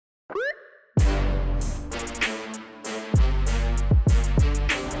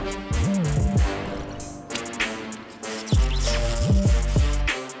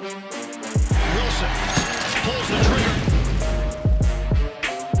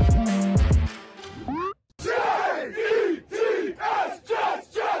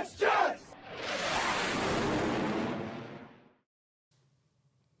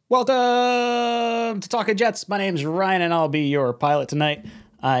Welcome to Talking Jets. My name's Ryan, and I'll be your pilot tonight.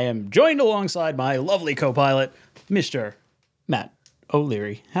 I am joined alongside my lovely co-pilot, Mr. Matt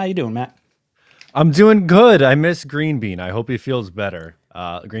O'Leary. How you doing, Matt? I'm doing good. I miss Green Bean. I hope he feels better.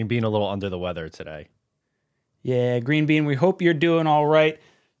 Green Bean a little under the weather today. Yeah, Green Bean, we hope you're doing all right,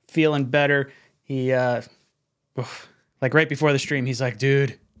 feeling better. He, like right before the stream, he's like,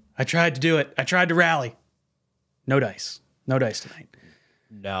 dude, I tried to do it. I tried to rally. No dice. No dice tonight.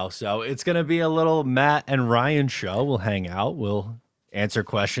 No, so it's going to be a little Matt and Ryan show. We'll hang out. We'll answer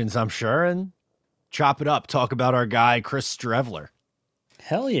questions, I'm sure, and chop it up. Talk about our guy, Chris Strevler.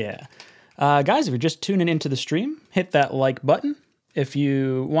 Hell yeah. Guys, if you're just tuning into the stream, hit that like button. If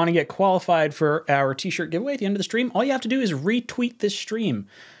you want to get qualified for our t-shirt giveaway at the end of the stream, all you have to do is retweet this stream.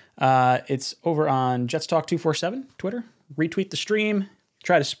 It's over on Jets Talk 247 Twitter. Retweet the stream.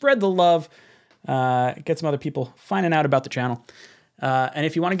 Try to spread the love. Get some other people finding out about the channel. And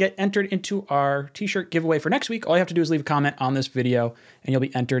if you want to get entered into our t-shirt giveaway for next week, all you have to do is leave a comment on this video, and you'll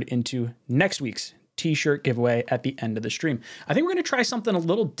be entered into next week's t-shirt giveaway at the end of the stream. I think we're going to try something a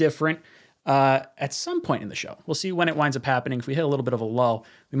little different at some point in the show. We'll see when it winds up happening. If we hit a little bit of a lull,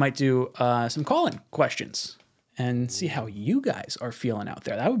 we might do some call-in questions and see how you guys are feeling out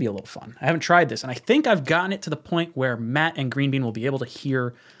there. That would be a little fun. I haven't tried this, and I think I've gotten it to the point where Matt and Green Bean will be able to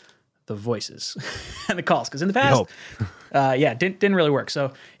hear the voices and the calls, because in the past, didn't really work.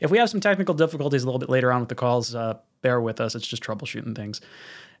 So if we have some technical difficulties a little bit later on with the calls, bear with us. It's just troubleshooting things.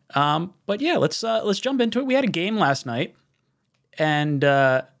 But yeah, let's jump into it. We had a game last night, and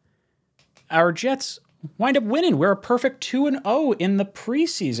our Jets wind up winning. We're a perfect 2-0 in the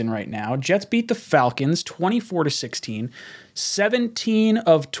preseason right now. Jets beat the Falcons 24-16. 17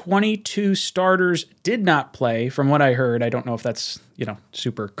 of 22 starters did not play, from what I heard. I don't know if that's,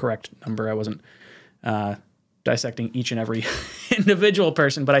 super correct number. I wasn't dissecting each and every individual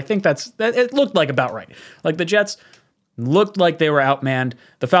person, but I think that it looked like about right. Like, the Jets looked like they were outmanned.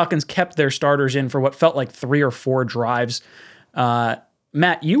 The Falcons kept their starters in for what felt like 3 or 4 drives.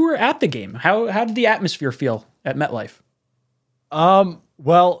 Matt, you were at the game. How did the atmosphere feel at MetLife?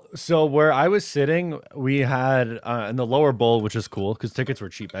 Well, so where I was sitting, we had in the lower bowl, which is cool because tickets were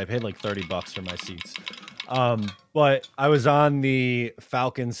cheap. I paid like $30 for my seats. But I was on the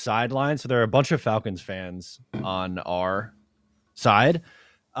Falcons sideline, so there are a bunch of Falcons fans on our side.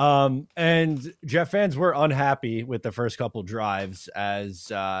 And Jet fans were unhappy with the first couple drives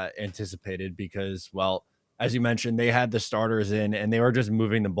as anticipated because, well, as you mentioned, they had the starters in and they were just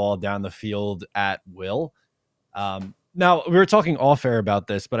moving the ball down the field at will. Now, we were talking off air about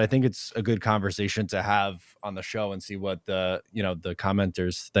this, but I think it's a good conversation to have on the show and see what the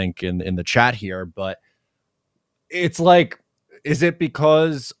commenters think in the chat here. But it's like, is it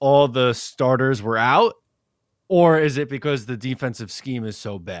because all the starters were out, or is it because the defensive scheme is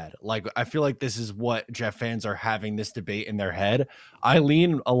so bad? Like, I feel like this is what Jet fans are having this debate in their head. I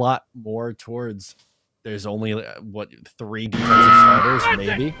lean a lot more towards there's only 3 defensive starters,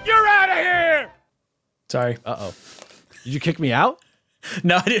 maybe. You're out of here. Sorry. Uh-oh. Did you kick me out?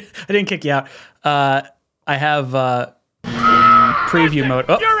 No, I didn't kick you out. I have preview mode.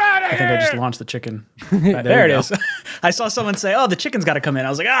 Oh, You're out of I think here. I just launched the chicken. There it is. I saw someone say, "Oh, the chicken's got to come in." I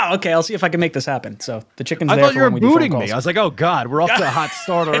was like, "Oh, okay. I'll see if I can make this happen." So the chicken's I there. thought you were when we do phone booting calls. me. I was like, oh, God, we're off to a hot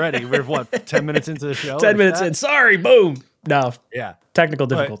start already. We're, 10 minutes into the show? 10 minutes in. Sorry, boom. No, Yeah. technical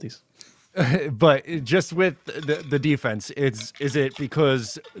difficulties. But just with the defense, is it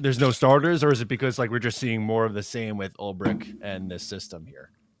because there's no starters, or is it because we're just seeing more of the same with Ulbrich and this system here?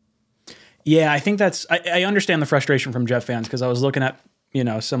 Yeah, I think that's. I understand the frustration from Jet fans because I was looking at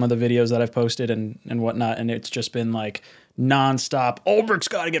some of the videos that I've posted and whatnot, and it's just been like nonstop. Ulbrich's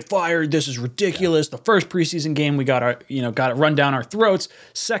got to get fired. This is ridiculous. Yeah. The first preseason game we got it run down our throats.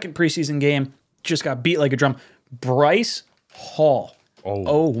 Second preseason game just got beat like a drum. Bryce Hall.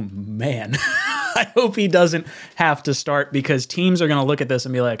 Oh man. I hope he doesn't have to start because teams are going to look at this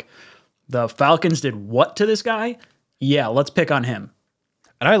and be like, the Falcons did what to this guy? Yeah, let's pick on him.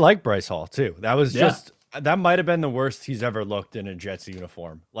 And I like Bryce Hall too. That was that might have been the worst he's ever looked in a Jets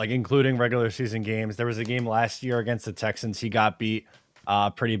uniform, including regular season games. There was a game last year against the Texans. He got beat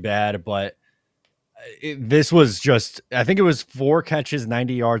pretty bad, but this was just, I think it was 4 catches,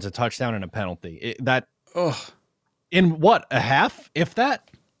 90 yards, a touchdown, and a penalty. In what, a half, if that?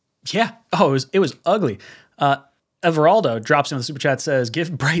 Yeah. Oh, it was ugly. Everaldo drops in the super chat, says,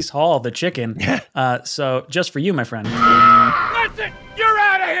 "Give Bryce Hall the chicken." So just for you, my friend. Listen, you're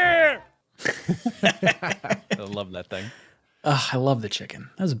out of here. I love that thing. I love the chicken.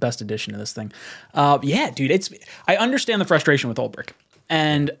 That was the best addition to this thing. Yeah, dude. I understand the frustration with Ulbrich,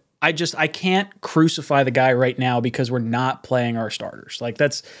 and I can't crucify the guy right now because we're not playing our starters. Like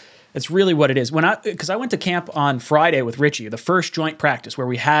that's really what it is. Because I went to camp on Friday with Richie, the first joint practice where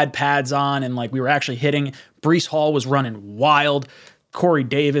we had pads on and like we were actually hitting. Breece Hall was running wild. Corey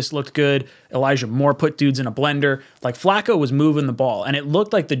Davis looked good. Elijah Moore put dudes in a blender. Like Flacco was moving the ball, and it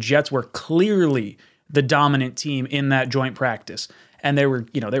looked like the Jets were clearly the dominant team in that joint practice. And they were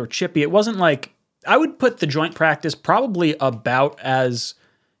chippy. It wasn't like, I would put the joint practice probably about as,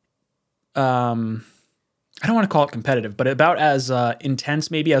 I don't want to call it competitive, but about as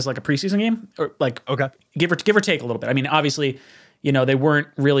intense maybe as like a preseason game, or like Okay. give or take a little bit. I mean, obviously, they weren't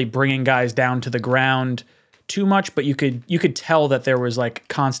really bringing guys down to the ground too much, but you could tell that there was like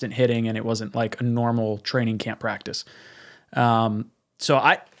constant hitting, and it wasn't like a normal training camp practice. So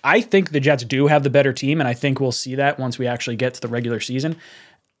I think the Jets do have the better team, and I think we'll see that once we actually get to the regular season.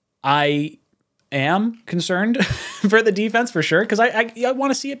 I am concerned for the defense for sure, because I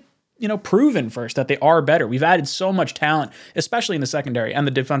want to see it, proven first that they are better. We've added so much talent, especially in the secondary and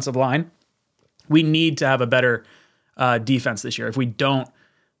the defensive line. We need to have a better defense this year. If we don't,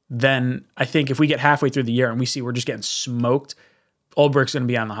 then I think if we get halfway through the year and we see we're just getting smoked, Ulbricht's going to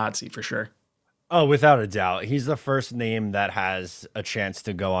be on the hot seat for sure. Oh, without a doubt. He's the first name that has a chance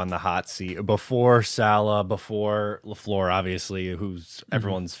to go on the hot seat before Saleh, before LaFleur, obviously, who's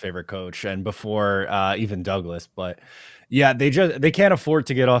everyone's favorite coach, and before even Douglas. But yeah, they can't afford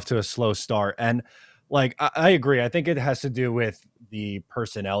to get off to a slow start. And like, I agree. I think it has to do with the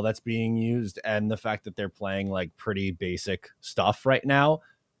personnel that's being used and the fact that they're playing like pretty basic stuff right now.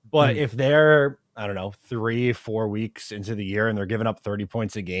 But if they're, I don't know, 3-4 weeks into the year and they're giving up 30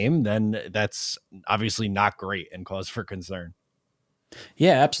 points a game, then that's obviously not great and cause for concern.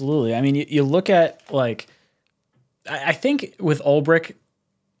 Yeah, absolutely. I mean, you look at like, I think with Ulbrich,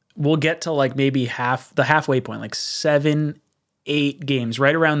 we'll get to like maybe the halfway point, like 7-8 games,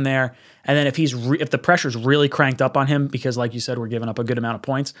 right around there. And then if if the pressure's really cranked up on him, because like you said, we're giving up a good amount of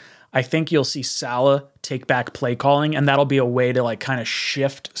points, I think you'll see Saleh take back play calling, and that'll be a way to like kind of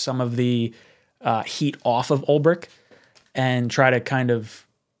shift some of the heat off of Ulbrich and try to kind of,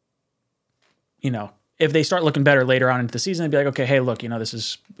 if they start looking better later on into the season, they'd be like, okay, hey, look, this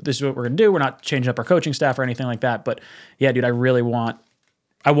is what we're gonna do. We're not changing up our coaching staff or anything like that. But yeah, dude, I want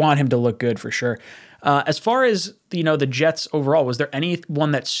him to look good for sure. As far as the Jets overall, was there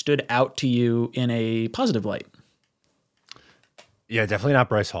anyone that stood out to you in a positive light? Yeah, definitely not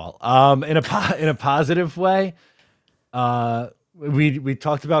Bryce Hall. In a positive way, we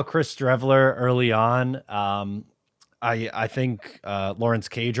talked about Chris Streveler early on. I think Lawrence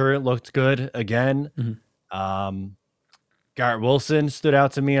Cager looked good again. Mm-hmm. Garrett Wilson stood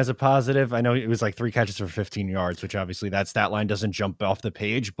out to me as a positive. I know it was like 3 catches for 15 yards, which obviously that stat line doesn't jump off the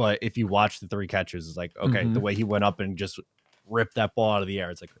page. But if you watch the 3 catches, it's like, okay, the way he went up and just ripped that ball out of the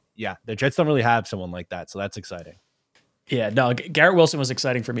air, it's like, yeah, the Jets don't really have someone like that. So that's exciting. Yeah, no, Garrett Wilson was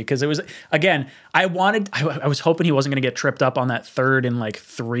exciting for me because it was, again, I was hoping he wasn't going to get tripped up on that 3rd and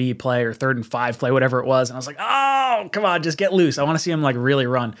 3 play or 3rd and 5 play, whatever it was. And I was like, oh, come on, just get loose. I want to see him really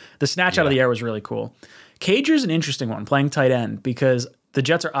run. The snatch out of the air was really cool. Cager's an interesting one, playing tight end, because the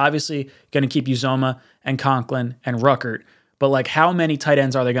Jets are obviously going to keep Uzomah and Conklin and Ruckert. But how many tight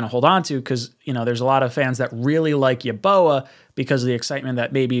ends are they going to hold on to? Because, there's a lot of fans that really like Yeboah because of the excitement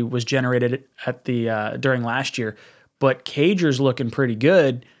that maybe was generated at the during last year. But Cager's looking pretty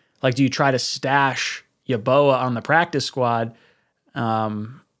good. Do you try to stash Yeboah on the practice squad? I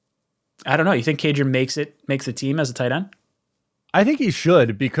don't know. You think Cager makes the team as a tight end? I think he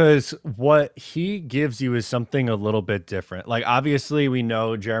should, because what he gives you is something a little bit different. Obviously, we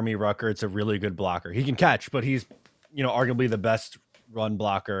know Jeremy Ruckert's a really good blocker. He can catch, but he's, arguably the best run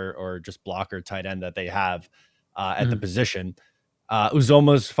blocker or just blocker tight end that they have at the position.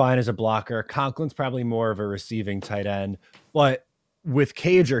 Uzomah's fine as a blocker. Conklin's probably more of a receiving tight end. But with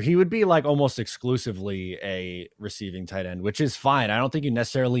Cager, he would be almost exclusively a receiving tight end, which is fine. I don't think you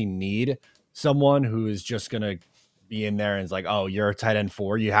necessarily need someone who is just going to be in there and it's oh, you're a tight end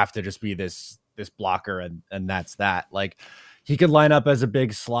 4. You have to just be this blocker and that's that. He could line up as a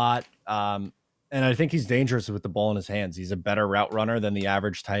big slot. And I think he's dangerous with the ball in his hands. He's a better route runner than the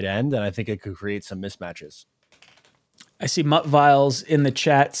average tight end. And I think it could create some mismatches. I see Mutt Viles in the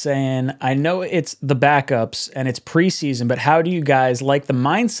chat saying, I know it's the backups and it's preseason, but how do you guys like the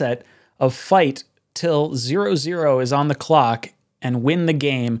mindset of fight till 0-0 is on the clock and win the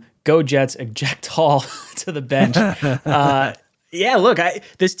game? Go Jets, eject Hall to the bench. Yeah, look,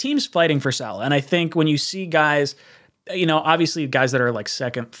 this team's fighting for Saleh. And I think when you see guys obviously guys that are like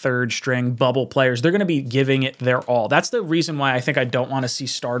second, third string bubble players, they're going to be giving it their all. That's the reason why I think I don't want to see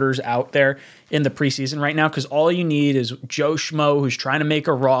starters out there in the preseason right now, because all you need is Joe Schmo who's trying to make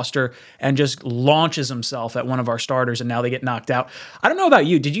a roster and just launches himself at one of our starters, and now they get knocked out. I don't know about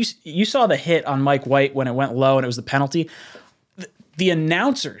you. You saw the hit on Mike White when it went low and it was the penalty? The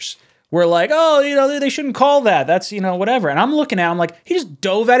announcers were like, oh, they shouldn't call that. That's, whatever. And I'm looking at him like, he just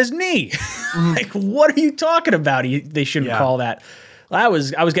dove at his knee. Like, what are you talking about? They shouldn't call that. I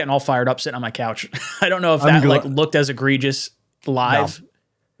was getting all fired up sitting on my couch. I don't know if that looked as egregious live.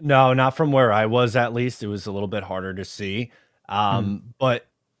 No, not from where I was, at least. It was a little bit harder to see. But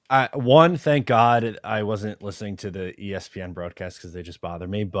thank God I wasn't listening to the ESPN broadcast because they just bother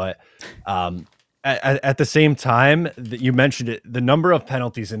me. But at the same time, you mentioned it, the number of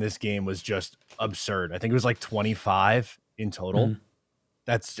penalties in this game was just absurd. I think it was like 25 in total.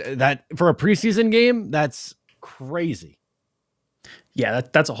 That for a preseason game, that's crazy. Yeah,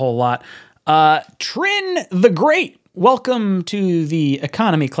 that's a whole lot. Trin the Great, welcome to the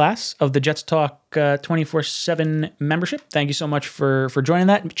economy class of the Jets Talk 24/7 membership. Thank you so much for joining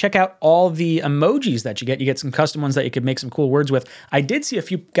that. Check out all the emojis that you get. You get some custom ones that you could make some cool words with. I did see a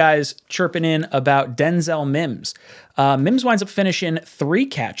few guys chirping in about Denzel Mims. Mims winds up finishing 3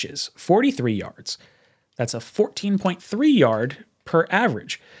 catches, 43 yards. That's a 14.3 yard per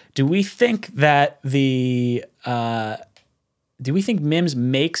average. Do we think that Mims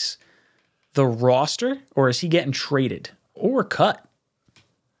makes the roster, or is he getting traded or cut?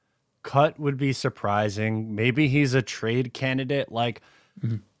 Cut would be surprising. Maybe he's a trade candidate. Like,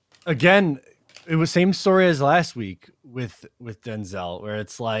 again, it was same story as last week with Denzel, where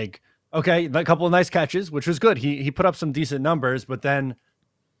it's like, okay, a couple of nice catches, which was good. He put up some decent numbers, but then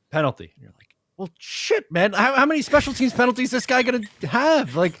penalty. And you're like, well, shit, man. How many special teams penalties is this guy gonna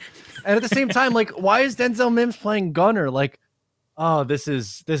have? Like, and at the same time, like, why is Denzel Mims playing gunner? Like, oh, this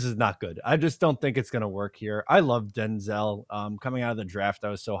is not good. I just don't think it's going to work here. I love Denzel. Coming out of the draft, I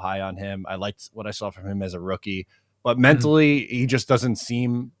was so high on him. I liked what I saw from him as a rookie, but mentally, he just doesn't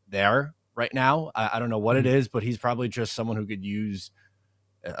seem there right now. I don't know what it is, but he's probably just someone who could use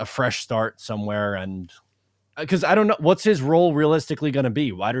a fresh start somewhere. And because I don't know, what's his role realistically going to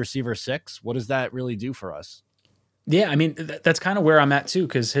be? Wide receiver 6? What does that really do for us? Yeah, I mean, that's kind of where I'm at too,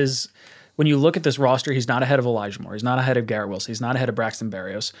 because when you look at this roster, he's not ahead of Elijah Moore. He's not ahead of Garrett Wilson. He's not ahead of Braxton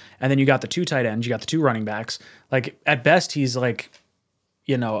Berrios. And then you got the 2 tight ends. You got the 2 running backs. Like, at best, he's like,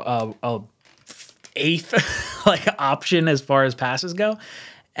 a 8th like option as far as passes go.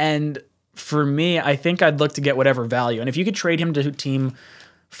 And for me, I think I'd look to get whatever value. And if you could trade him to a team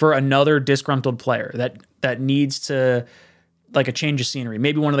for another disgruntled player that needs to, like, a change of scenery,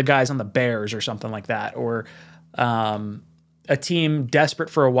 maybe one of the guys on the Bears or something like that, or a team desperate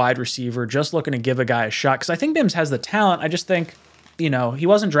for a wide receiver, just looking to give a guy a shot. Because I think Mims has the talent. I just think, he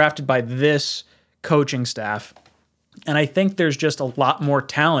wasn't drafted by this coaching staff. And I think there's just a lot more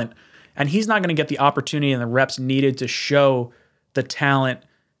talent. And he's not going to get the opportunity and the reps needed to show the talent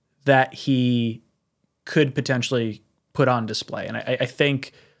that he could potentially put on display. And I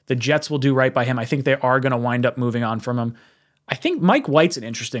think the Jets will do right by him. I think they are going to wind up moving on from him. I think Mike White's an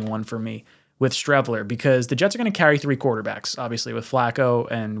interesting one for me with Streveler, because the Jets are going to carry 3 quarterbacks, obviously, with Flacco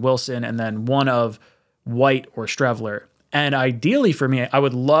and Wilson, and then one of White or Streveler. And ideally for me, I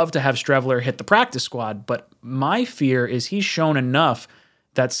would love to have Streveler hit the practice squad, but my fear is he's shown enough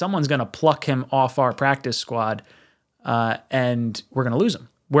that someone's going to pluck him off our practice squad, and we're going to lose him.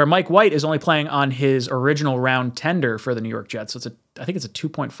 Where Mike White is only playing on his original round tender for the New York Jets. So I think it's a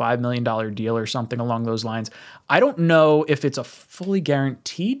 $2.5 million deal or something along those lines. I don't know if it's a fully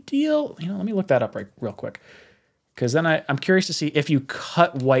guaranteed deal. Let me look that up real quick. Because then I'm curious to see, if you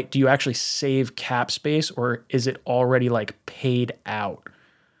cut White, do you actually save cap space, or is it already like paid out?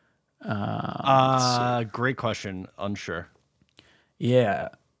 Great question. Unsure. Yeah.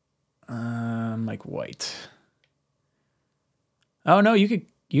 Mike White. Oh no, you could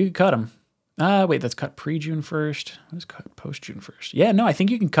cut him. Wait, that's cut pre-June 1st. What is cut post-June 1st? Yeah, no, I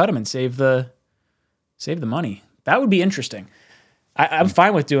think you can cut him and save the money. That would be interesting. I'm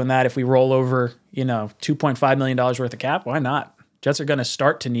fine with doing that if we roll over, $2.5 million worth of cap. Why not? Jets are going to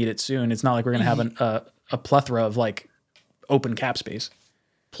start to need it soon. It's not like we're going to have a plethora of like open cap space.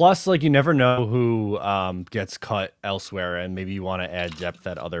 Plus, like, you never know who gets cut elsewhere, and maybe you want to add depth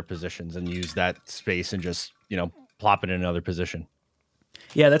at other positions and use that space and just, plop it in another position.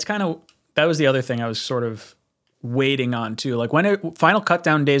 Yeah, that was the other thing I was sort of waiting on too. Like, final cut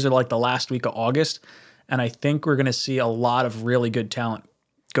down days are like the last week of August, and I think we're going to see a lot of really good talent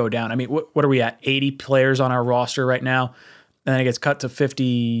go down. I mean, what are we at? 80 players on our roster right now, and then it gets cut to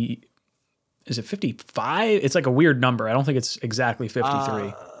 50. is it 55? It's like a weird number. I don't think it's exactly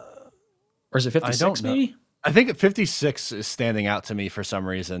 53. Or is it 56 maybe? I think 56 is standing out to me for some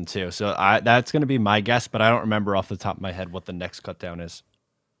reason too. So that's going to be my guess, but I don't remember off the top of my head what the next cut down is.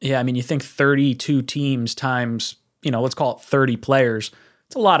 Yeah, I mean, you think 32 teams times, let's call it 30 players.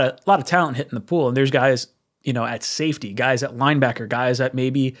 It's a lot of talent hitting the pool. And there's guys, at safety, guys at linebacker, guys at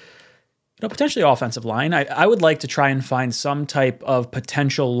maybe, potentially offensive line. I would like to try and find some type of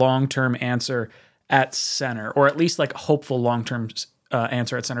potential long-term answer at center, or at least like a hopeful long-term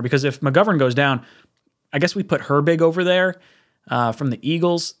answer at center. Because if McGovern goes down, I guess we put Herbig over there from the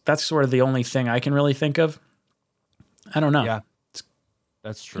Eagles. That's sort of the only thing I can really think of. I don't know. Yeah,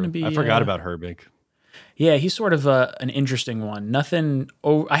 that's true. I forgot about Herbig. Yeah, he's sort of an interesting one.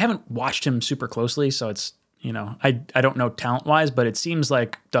 I haven't watched him super closely, so it's, I don't know talent-wise, but it seems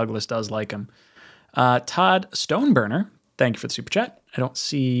like Douglas does like him. Todd Stoneburner, thank you for the super chat. I don't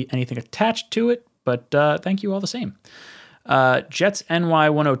see anything attached to it, but thank you all the same. Jets NY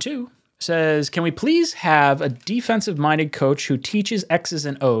 102 says, can we please have a defensive-minded coach who teaches X's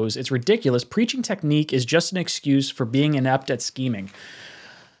and O's? It's ridiculous. Preaching technique is just an excuse for being inept at scheming.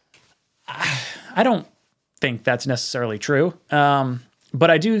 I don't think that's necessarily true, but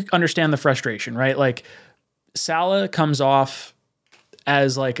I do understand the frustration, right? Like, Saleh comes off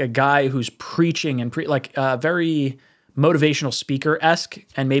as like a guy who's preaching and very motivational speaker-esque,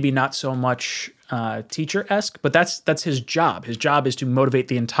 and maybe not so much teacher-esque, but that's his job. His job is to motivate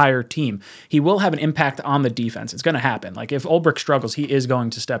the entire team. He will have an impact on the defense. It's going to happen. Like, if Ulbrich struggles, he is going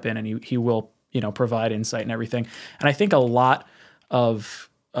to step in and he will, provide insight and everything. And I think a lot of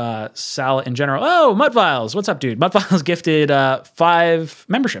Saleh in general. Oh, Mudviles, what's up, dude? Mudviles gifted 5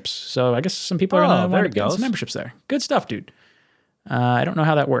 memberships. So I guess some people are going to want to get some memberships there. Good stuff, dude. I don't know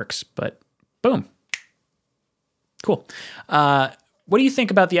how that works, but boom. Cool. What do you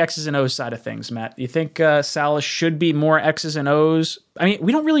think about the X's and O's side of things, Matt? Do you think Saleh should be more X's and O's? I mean,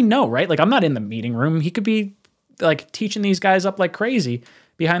 we don't really know, right? Like, I'm not in the meeting room. He could be like teaching these guys up like crazy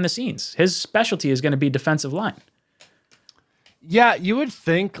behind the scenes. His specialty is going to be defensive line. Yeah, you would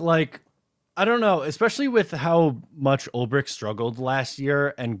think, like, I don't know, especially with how much Ulbrich struggled last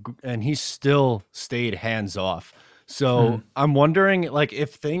year, and he still stayed hands off. So I'm wondering, like,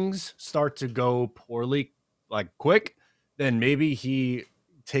 if things start to go poorly, like, quick, then maybe he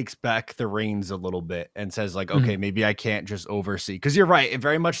takes back the reins a little bit and says, like, okay, maybe I can't just oversee. Because you're right, it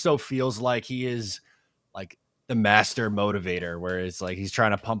very much so feels like he is, like, the master motivator, whereas, like, he's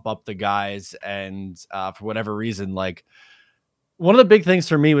trying to pump up the guys, and for whatever reason, like, one of the big things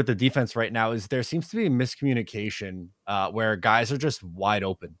for me with the defense right now is there seems to be a miscommunication where guys are just wide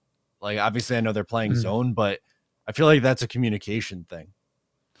open. Like, obviously, I know they're playing zone, but I feel like that's a communication thing.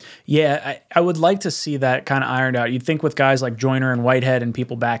 Yeah, I would like to see that kind of ironed out. You'd think with guys like Joyner and Whitehead and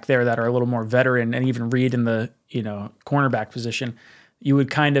people back there that are a little more veteran, and even Reed in the cornerback position, you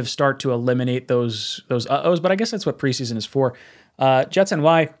would kind of start to eliminate those uh-ohs. But I guess that's what preseason is for. Jets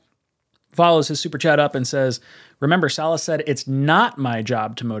NY follows his super chat up and says, remember, Saleh said, it's not my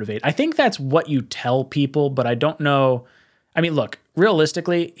job to motivate. I think that's what you tell people, but I don't know. I mean, look,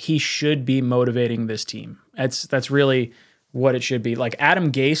 realistically, he should be motivating this team. That's really what it should be. Like,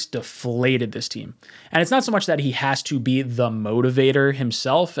 Adam Gase deflated this team. And it's not so much that he has to be the motivator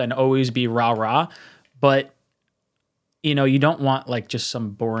himself and always be rah-rah, but, you don't want, like, just some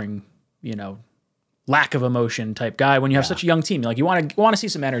boring, lack of emotion type guy when you have such a young team. Like, you want to see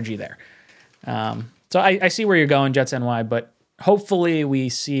some energy there. So I see where you're going, Jets NY, but hopefully we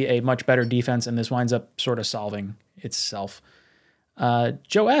see a much better defense and this winds up sort of solving itself.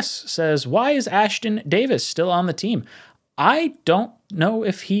 Joe S. says, why is Ashton Davis still on the team? I don't know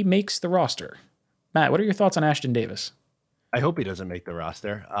if he makes the roster. Matt, what are your thoughts on Ashton Davis? I hope he doesn't make the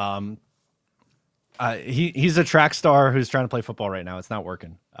roster. He's a track star who's trying to play football right now. It's not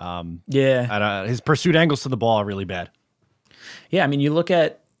working. His pursuit angles to the ball are really bad. Yeah, I mean, you look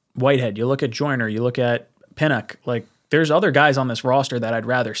at Whitehead, you look at Joyner, you look at Pinnock. Like, there's other guys on this roster that I'd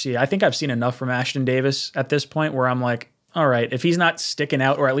rather see. I think I've seen enough from Ashton Davis at this point where I'm like, all right, if he's not sticking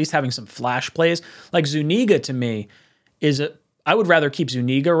out or at least having some flash plays, like Zuniga to me I would rather keep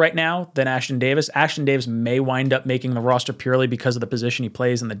Zuniga right now than Ashton Davis. Ashton Davis may wind up making the roster purely because of the position he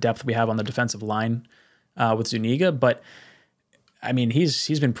plays and the depth we have on the defensive line with Zuniga. But I mean,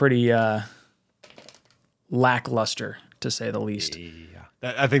 he's been pretty lackluster, to say the least. Yeah,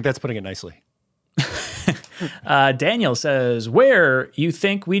 I think that's putting it nicely. Daniel says, where you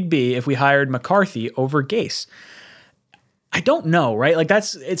think we'd be if we hired McCarthy over Gase? I don't know, right? Like,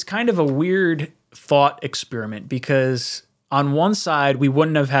 it's kind of a weird thought experiment because on one side, we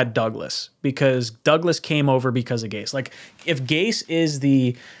wouldn't have had Douglas because Douglas came over because of Gase. Like, if Gase is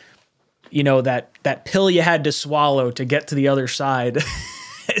the that pill you had to swallow to get to the other side.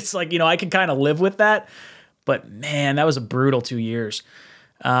 It's like, I can kind of live with that. But man, that was a brutal 2 years.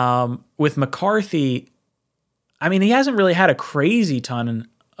 With McCarthy, I mean, he hasn't really had a crazy ton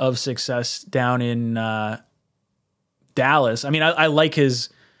of success down in Dallas. I mean, I like his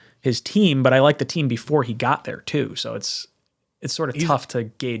team, but I like the team before he got there too. So it's sort of tough to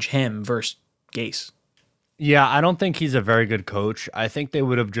gauge him versus Gase. Yeah, I don't think he's a very good coach. I think they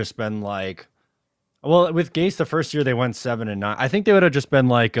would have just been like, well, with Gase, the first year they went 7-9. I think they would have just been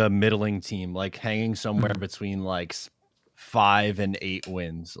like a middling team, like hanging somewhere between like 5 and 8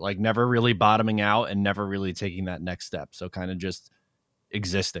 wins, like never really bottoming out and never really taking that next step. So kind of just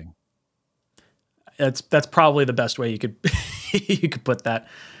existing. That's probably the best way you could you could put that.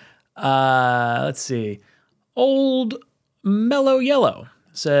 Let's see. Old Mellow Yellow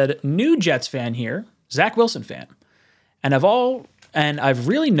said, new Jets fan here, Zach Wilson fan. And I've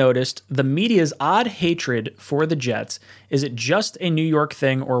really noticed the media's odd hatred for the Jets. Is it just a New York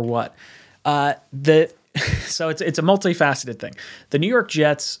thing or what? So it's a multifaceted thing. The New York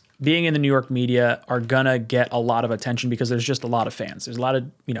Jets, being in the New York media, are gonna get a lot of attention because there's just a lot of fans. There's a lot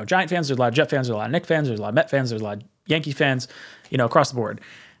of Giant fans, there's a lot of Jet fans, there's a lot of Knicks fans, there's a lot of Met fans, there's a lot of Yankee fans, across the board.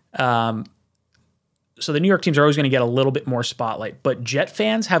 So the New York teams are always going to get a little bit more spotlight, but Jet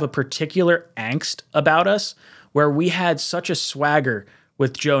fans have a particular angst about us where we had such a swagger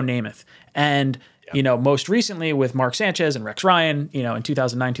with Joe Namath. And, most recently with Mark Sanchez and Rex Ryan, in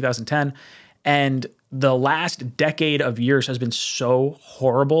 2009, 2010. And the last decade of years has been so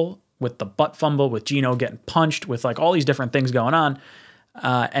horrible with the butt fumble, with Geno getting punched, with like all these different things going on.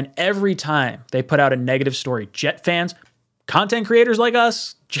 And every time they put out a negative story, Jet fans, content creators like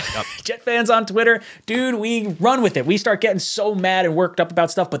us, Jet fans on Twitter, dude, we run with it. We start getting so mad and worked up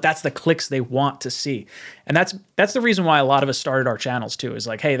about stuff, but that's the clicks they want to see. And that's the reason why a lot of us started our channels too, is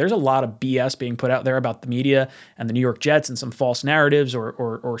like, hey, there's a lot of BS being put out there about the media and the New York Jets and some false narratives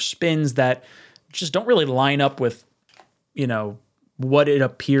or spins that just don't really line up with, what it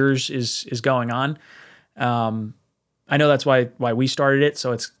appears is going on. I know that's why we started it.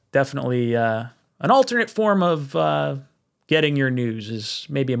 So it's definitely an alternate form of getting your news, is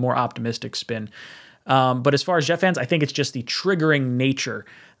maybe a more optimistic spin. But as far as Jet fans, I think it's just the triggering nature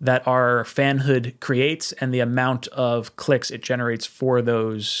that our fanhood creates and the amount of clicks it generates for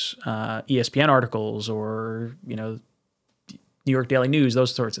those ESPN articles or, New York Daily News,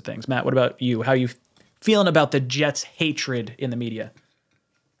 those sorts of things. Matt, what about you? How are you feeling about the Jets' hatred in the media?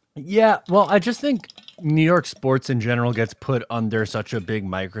 Yeah, well, I just think New York sports in general gets put under such a big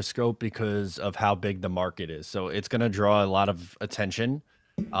microscope because of how big the market is. So it's going to draw a lot of attention.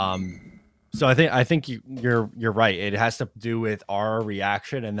 So I think you're right. It has to do with our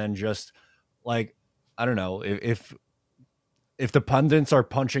reaction, and then just like, I don't know, if the pundits are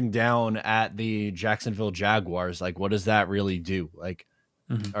punching down at the Jacksonville Jaguars, like what does that really do? Like,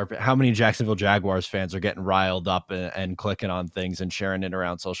 or how many Jacksonville Jaguars fans are getting riled up and clicking on things and sharing it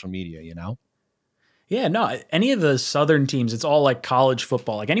around social media, Yeah, no, any of the Southern teams, it's all like college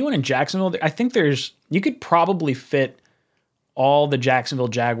football. Like anyone in Jacksonville, I think you could probably fit all the Jacksonville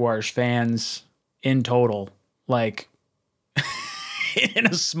Jaguars fans in total, like in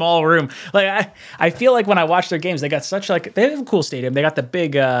a small room. Like I feel like when I watch their games, they got they have a cool stadium. They got the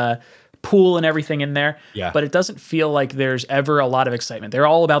big pool and everything in there. Yeah. But it doesn't feel like there's ever a lot of excitement. They're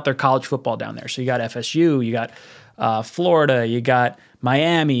all about their college football down there. So you got FSU, you got Florida, you got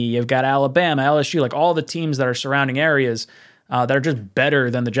Miami, you've got Alabama, LSU, like all the teams that are surrounding areas that are just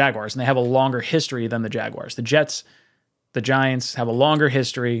better than the Jaguars, and they have a longer history than the Jaguars. The Jets, the Giants have a longer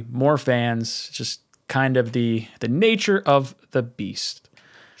history, more fans, just kind of the nature of the beast.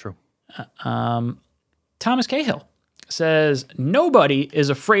 True. Thomas Cahill says, nobody is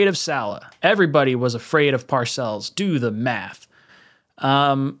afraid of Saleh. Everybody was afraid of Parcells. Do the math.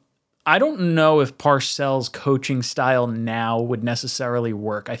 I don't know if Parcells' coaching style now would necessarily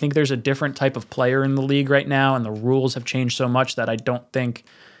work. I think there's a different type of player in the league right now, and the rules have changed so much that I don't think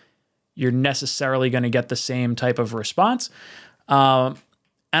you're necessarily going to get the same type of response. And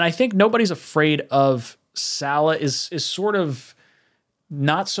I think nobody's afraid of Saleh is sort of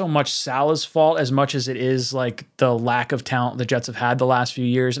not so much Saleh's fault as much as it is like the lack of talent the Jets have had the last few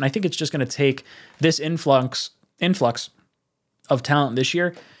years. And I think it's just going to take this influx of talent this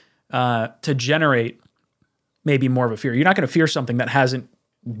year to generate maybe more of a fear. You're not going to fear something that hasn't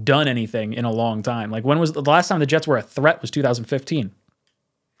done anything in a long time. Like when was the last time the Jets were a threat? Was 2015.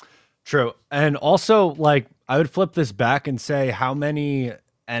 True. And also, like, I would flip this back and say, how many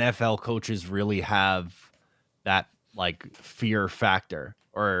NFL coaches really have that like fear factor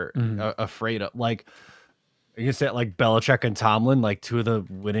or afraid of, like, You can say it like Belichick and Tomlin, like two of the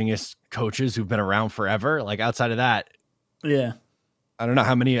winningest coaches who've been around forever. Like outside of that, Yeah. I don't know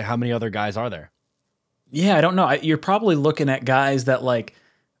how many other guys are there. Yeah, I don't know. You're probably looking at guys that like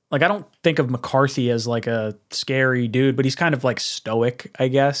I don't think of McCarthy as like a scary dude, but he's kind of like stoic, I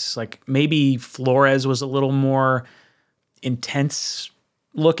guess. Like maybe Flores was a little more intense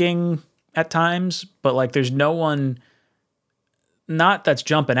looking at times, but like there's no one not that's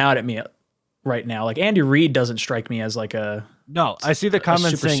jumping out at me right now. Like Andy Reid doesn't strike me as like a No, I see the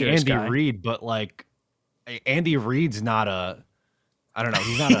comments super saying serious Andy guy. Reid, but like Andy Reid's not a I don't know,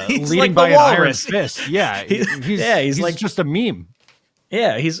 he's not a He's leading like by the an iron walrus. fist. Yeah. He's like just a meme.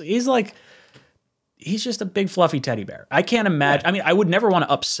 Yeah, he's like he's just a big fluffy teddy bear. I can't imagine. I mean, I would never want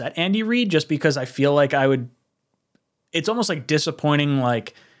to upset Andy Reid just because I feel like I would. It's almost like disappointing,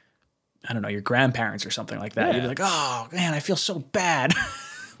 like I don't know, your grandparents or something like that. Yeah. You'd be like, oh man, I feel so bad.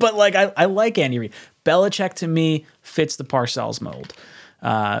 But like I like Andy Reid. Belichick to me fits the Parcells mold.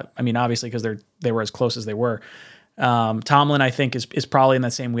 I mean, obviously because they were as close as they were. Tomlin, I think, is probably in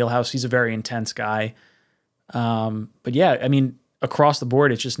that same wheelhouse. He's a very intense guy. But yeah, I mean, across the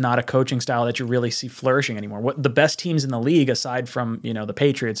board, it's just not a coaching style that you really see flourishing anymore. What the best teams in the league, aside from the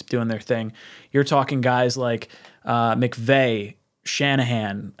Patriots doing their thing, you're talking guys like McVay,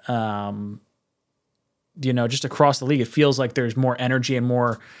 Shanahan. Just across the league, it feels like there's more energy and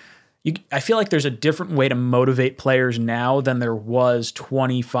more. I feel like there's a different way to motivate players now than there was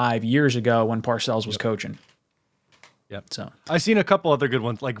 25 years ago when Parcells was coaching. Yep. So I've seen a couple other good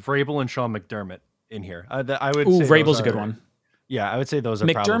ones, like Vrabel and Sean McDermott in here. I would ooh, say Vrabel's those a good are- one. Yeah, I would say those are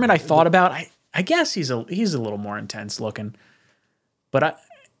McDermott, probably, I thought about. I guess he's a little more intense looking, but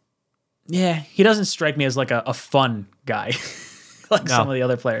he doesn't strike me as like a fun guy like some of the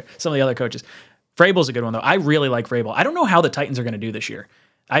other players, some of the other coaches. Vrabel's a good one though. I really like Vrabel. I don't know how the Titans are going to do this year.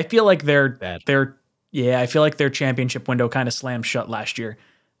 I feel like I feel like their championship window kind of slammed shut last year.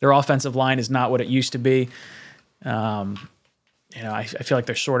 Their offensive line is not what it used to be. I feel like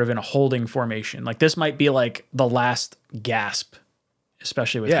they're sort of in a holding formation. Like this might be like the last gasp,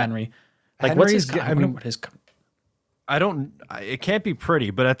 especially with Henry. Like I don't. It can't be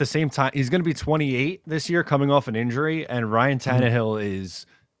pretty, but at the same time, he's going to be 28 this year, coming off an injury, and Ryan Tannehill is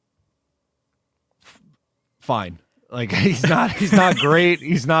fine. Like he's not great.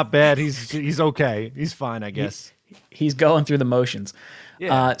 He's not bad. He's okay. He's fine, I guess. He's going through the motions.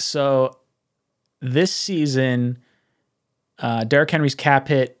 Yeah. So this season, Derrick Henry's cap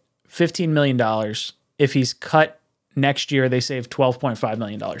hit $15 million. If he's cut next year, they save $12.5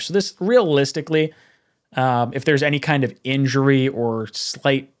 million. So this realistically, if there's any kind of injury or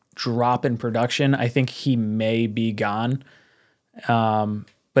slight drop in production, I think he may be gone.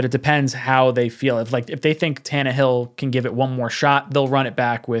 But it depends how they feel. If they think Tannehill can give it one more shot, they'll run it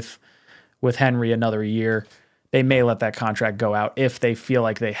back with Henry another year. They may let that contract go out if they feel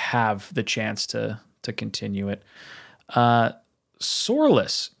like they have the chance to continue it.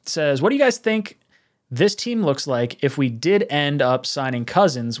 Soreless says, what do you guys think this team looks like if we did end up signing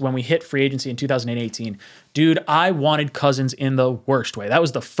Cousins when we hit free agency in 2018? Dude, I wanted Cousins in the worst way. That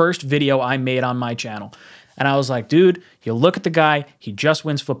was the first video I made on my channel. And I was like, dude, you look at the guy, he just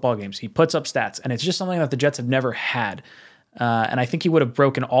wins football games. He puts up stats, and it's just something that the Jets have never had. And I think he would have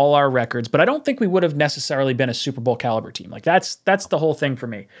broken all our records, but I don't think we would have necessarily been a Super Bowl caliber team. Like that's the whole thing for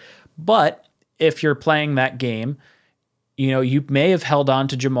me. But if you're playing that game, you may have held on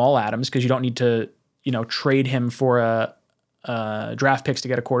to Jamal Adams because you don't need to, trade him for a draft picks to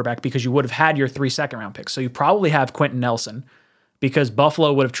get a quarterback because you would have had your 3 second-round picks. So you probably have Quentin Nelson because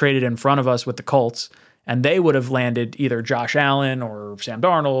Buffalo would have traded in front of us with the Colts, and they would have landed either Josh Allen or Sam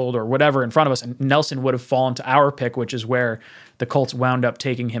Darnold or whatever in front of us, and Nelson would have fallen to our pick, which is where the Colts wound up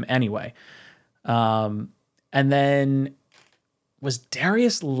taking him anyway. And then was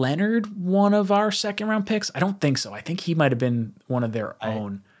Darius Leonard one of our second-round picks? I don't think so. I think he might have been one of their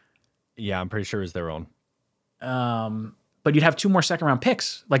own. Yeah, I'm pretty sure it's their own. But you'd have 2 more second-round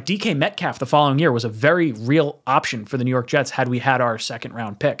picks. Like DK Metcalf the following year was a very real option for the New York Jets had we had our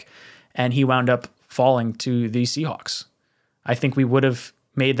second-round pick, and he wound up falling to the Seahawks. I think we would have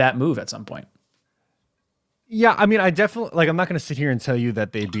made that move at some point. Yeah, I mean, I definitely I'm not going to sit here and tell you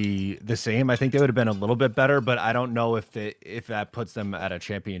that they'd be the same. I think they would have been a little bit better, but I don't know if that puts them at a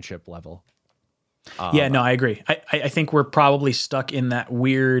championship level. Yeah, no, I agree. I think we're probably stuck in that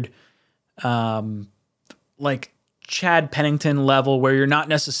weird, like Chad Pennington level where you're not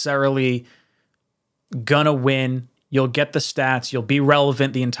necessarily gonna win. You'll get the stats. You'll be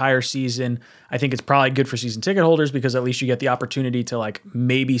relevant the entire season. I think it's probably good for season ticket holders because at least you get the opportunity to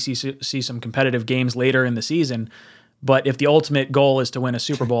maybe see some competitive games later in the season. But if the ultimate goal is to win a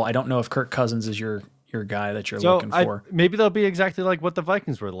Super Bowl, I don't know if Kirk Cousins is your your guy that you're So looking for. maybe they'll be exactly like what the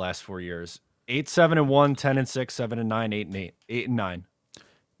Vikings were the last 4 years: 8-7-1, 10-6, 7-9, 8-8, 8-9.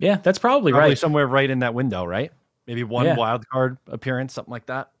 Yeah, that's probably Probably right. somewhere right in that window, right? Maybe one Yeah. wild card appearance, something like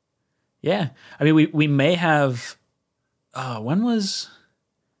that. Yeah. I mean, we may have when was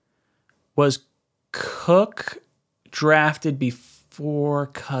Cook drafted before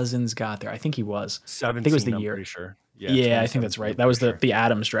Cousins got there? I think he was. 17, I think it was the I'm year. pretty sure. Yeah, I think that's 2017, right. I'm That was pretty the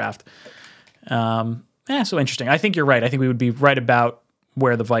Adams draft. So interesting. I think you're right. I think we would be right about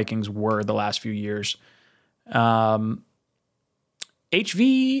where the Vikings were the last few years. HV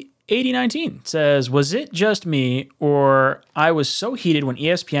 8019 says, was it just me or I was so heated when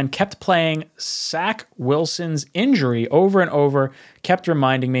ESPN kept playing Zach Wilson's injury over and over, kept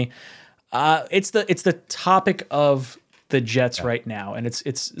reminding me. It's the topic of the Jets right now, and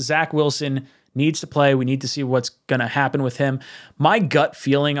it's Zach Wilson needs to play. We need to see what's going to happen with him. My gut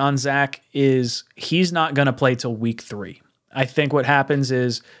feeling on Zach is he's not going to play till week 3. I think what happens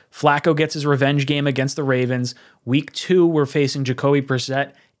is Flacco gets his revenge game against the Ravens. Week 2, we're facing Jacoby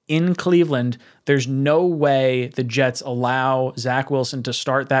Brissett in Cleveland. There's no way the Jets allow Zach Wilson to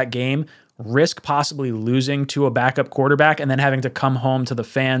start that game, risk possibly losing to a backup quarterback, and then having to come home to the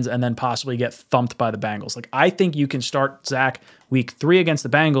fans and then possibly get thumped by the Bengals. Like, I think you can start Zach week 3 against the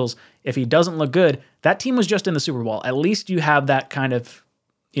Bengals. If he doesn't look good, that team was just in the Super Bowl. At least you have that kind of,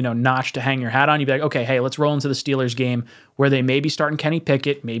 notch to hang your hat on. You'd be like, okay, hey, let's roll into the Steelers game where they may be starting Kenny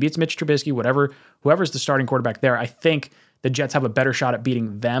Pickett, maybe it's Mitch Trubisky, whoever's the starting quarterback there. I think the Jets have a better shot at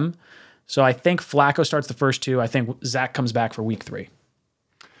beating them. So I think Flacco starts the first 2. I think Zach comes back for week 3.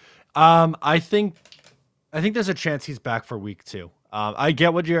 I think there's a chance he's back for week 2. I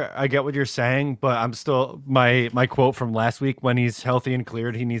get what you're saying, but I'm still my quote from last week: when he's healthy and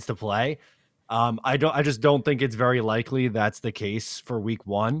cleared, he needs to play. I just don't think it's very likely that's the case for week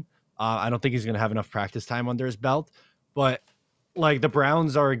 1. I don't think he's going to have enough practice time under his belt, but like the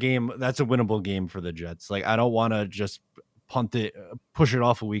Browns are a game that's a winnable game for the Jets. Like, I don't want to just push it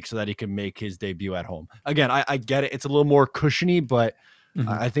off a week so that he can make his debut at home. Again, I get it. It's a little more cushiony, but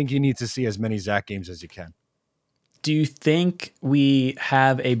I think you need to see as many Zach games as you can. Do you think we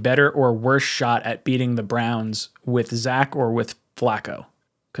have a better or worse shot at beating the Browns with Zach or with Flacco?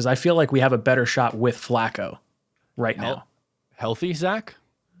 Because I feel like we have a better shot with Flacco right now. Healthy Zach?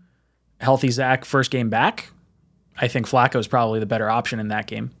 Healthy Zach, first game back. I think Flacco is probably the better option in that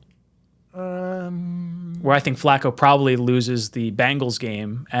game. Where I think Flacco probably loses the Bengals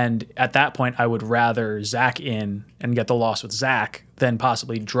game, and at that point, I would rather Zach in and get the loss with Zach than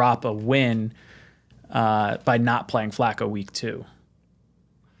possibly drop a win by not playing Flacco week 2.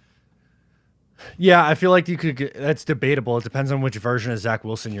 Yeah, I feel like that's debatable. It depends on which version of Zach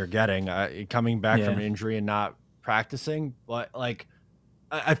Wilson you're getting. Coming back from an injury and not practicing, but like,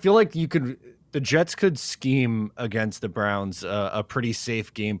 I feel like the Jets could scheme against the Browns a pretty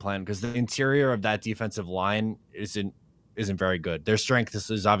safe game plan, because the interior of that defensive line isn't very good. Their strength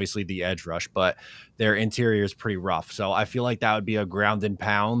is obviously the edge rush, but their interior is pretty rough. So I feel like that would be a ground and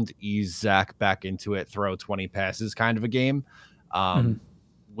pound, ease Zach back into it, throw 20 passes kind of a game,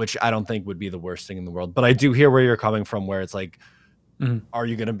 which I don't think would be the worst thing in the world. But I do hear where you're coming from, where it's like,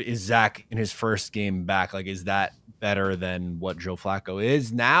 is Zach in his first game back? Like, is that better than what Joe Flacco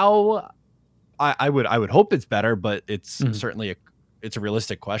is now? I would hope it's better, but it's certainly it's a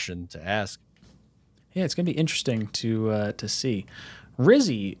realistic question to ask. Yeah, it's going to be interesting to see.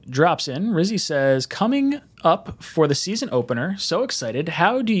 Rizzy drops in. Rizzy says, coming up for the season opener, so excited.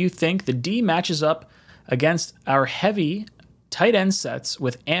 How do you think the D matches up against our heavy tight end sets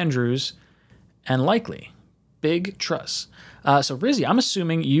with Andrews and Likely? Big trust. So Rizzy, I'm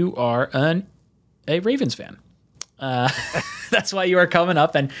assuming you are a Ravens fan. That's why you are coming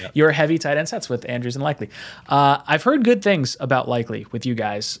up, and you're heavy tight end sets with Andrews and Likely. I've heard good things about Likely with you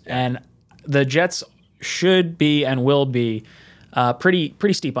guys, and the Jets should be and will be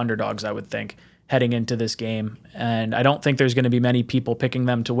pretty steep underdogs, I would think, heading into this game. And I don't think there's going to be many people picking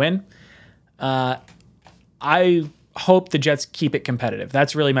them to win. I hope the Jets keep it competitive.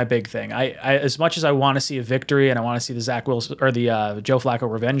 That's really my big thing. I as much as I want to see a victory and I want to see the Zach Wilson or the Joe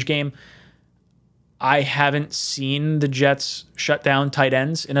Flacco revenge game, I haven't seen the Jets shut down tight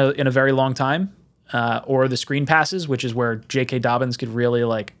ends in a very long time, or the screen passes, which is where J.K. Dobbins could really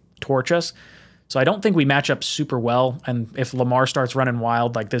like torch us. So I don't think we match up super well. And if Lamar starts running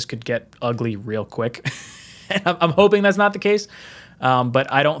wild, like this could get ugly real quick. And I'm hoping that's not the case.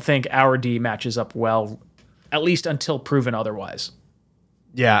 But I don't think our D matches up well, at least until proven otherwise.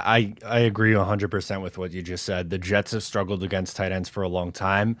 Yeah, I agree 100% with what you just said. The Jets have struggled against tight ends for a long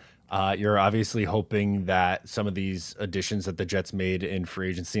time. You're obviously hoping that some of these additions that the Jets made in free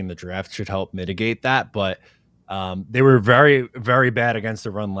agency and the draft should help mitigate that, but they were very, very bad against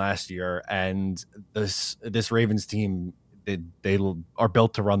the run last year, and this Ravens team, they are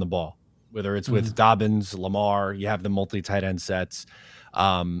built to run the ball. Whether it's with Dobbins, Lamar, you have the multi-tight end sets.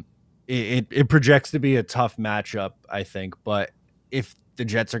 It projects to be a tough matchup, I think. But if the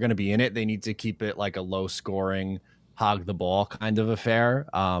Jets are going to be in it, they need to keep it like a low-scoring, hog the ball kind of affair.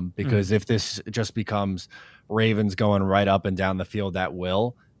 Because if this just becomes Ravens going right up and down the field at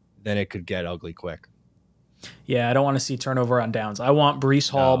will, then it could get ugly quick. Yeah, I don't want to see turnover on downs. I want Breece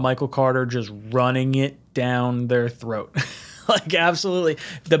Hall, Michael Carter just running it down their throat. Like, absolutely.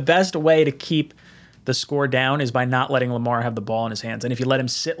 The best way to keep the score down is by not letting Lamar have the ball in his hands. And if you let him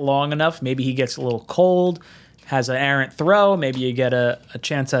sit long enough, maybe he gets a little cold, has an errant throw, maybe you get a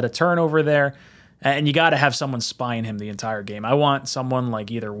chance at a turnover there. And you got to have someone spying him the entire game. I want someone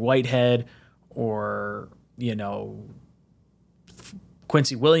like either Whitehead or,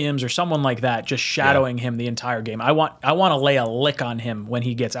 Quincy Williams or someone like that just shadowing him the entire game. I want to lay a lick on him when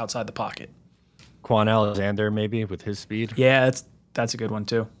he gets outside the pocket. Quan Alexander maybe with his speed. Yeah, that's a good one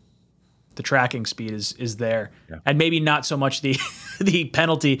too. The tracking speed is there. Yeah. And maybe not so much the the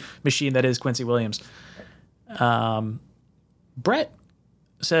penalty machine that is Quincy Williams. Brett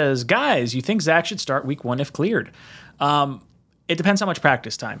says, guys, you think Zach should start week 1 if cleared? It depends how much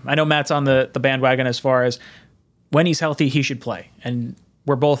practice time. I know Matt's on the bandwagon as far as when he's healthy, he should play. And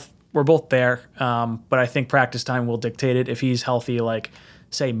we're both there. But I think practice time will dictate it. If he's healthy, like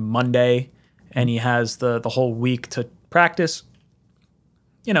say Monday, and he has the whole week to practice,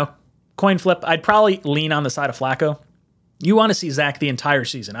 coin flip, I'd probably lean on the side of Flacco. You want to see Zach the entire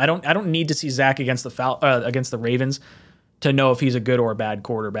season. I don't need to see Zach against the Ravens to know if he's a good or a bad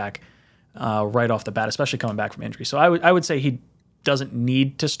quarterback right off the bat, especially coming back from injury. So I would say he doesn't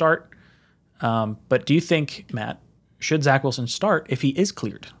need to start. But do you think, Matt, should Zach Wilson start if he is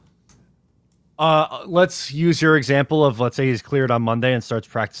cleared? Let's use your example of, let's say he's cleared on Monday and starts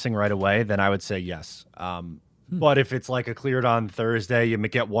practicing right away. Then I would say yes. But if it's like a cleared on Thursday, you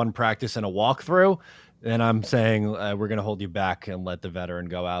get one practice and a walkthrough, then I'm saying we're going to hold you back and let the veteran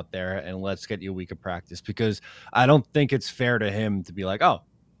go out there and let's get you a week of practice, because I don't think it's fair to him to be like, oh,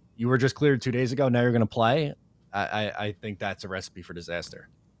 you were just cleared 2 days ago, now you're going to play. I think that's a recipe for disaster.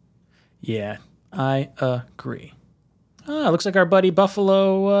 Yeah, I agree. Looks like our buddy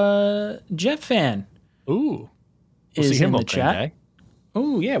Buffalo Jet fan we'll is see him in the chat.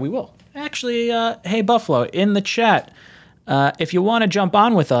 Oh, yeah, we will. Actually, hey, Buffalo, in the chat, if you want to jump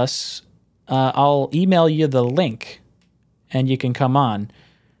on with us, I'll email you the link, and you can come on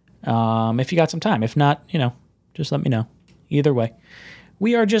if you got some time. If not, just let me know. Either way.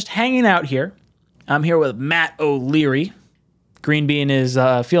 We are just hanging out here. I'm here with Matt O'Leary. Green Bean is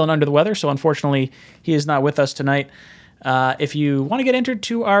feeling under the weather, so unfortunately he is not with us tonight. If you want to get entered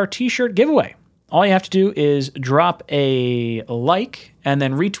to our t-shirt giveaway, all you have to do is drop a like and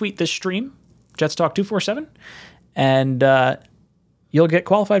then retweet this stream, Jets Talk 247, and you'll get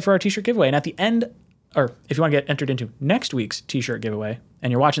qualified for our t-shirt giveaway. And at the end, or if you want to get entered into next week's t-shirt giveaway,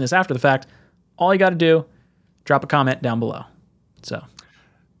 and you're watching this after the fact, all you got to do, drop a comment down below. So,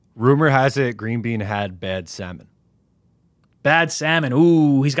 rumor has it Green Bean had bad salmon. Bad salmon.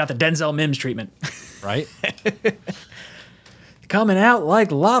 Ooh, he's got the Denzel Mims treatment. Right? Coming out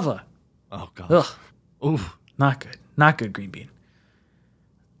like lava. Oh, God. Ugh. Ooh. Not good. Not good, Green Bean.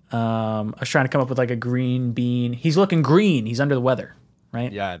 I was trying to come up with like a Green Bean. He's looking green. He's under the weather,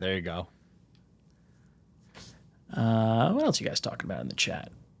 right? Yeah, there you go. What else you guys talking about in the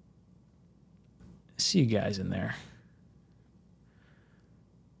chat? See you guys in there.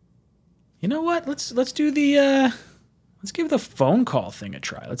 You know what? Let's do the let's give the phone call thing a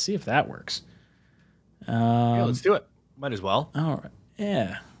try. Let's see if that works. Yeah, let's do it. Might as well. All right.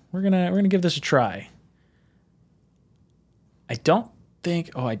 Yeah, we're gonna give this a try. I don't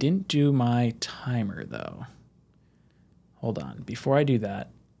think. Oh, I didn't do my timer though. Hold on. Before I do that,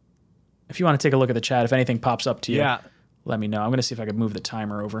 if you want to take a look at the chat, if anything pops up to you, let me know. I'm gonna see if I could move the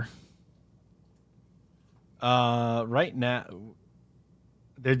timer over. Right now,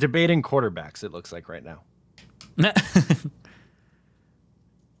 they're debating quarterbacks. It looks like right now.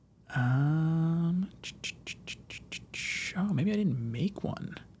 Oh, maybe I didn't make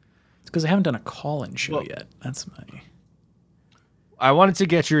one. It's because I haven't done a call-in show yet. That's my. I wanted to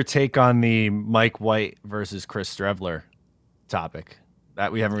get your take on the Mike White versus Chris Streveler topic.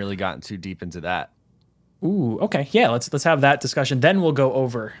 That we haven't really gotten too deep into that. Ooh, okay, yeah. Let's have that discussion. Then we'll go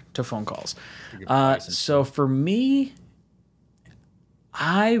over to phone calls. So for me,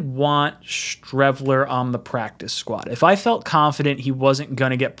 I want Strevler on the practice squad. If I felt confident he wasn't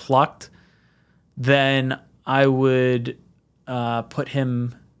going to get plucked, then I would put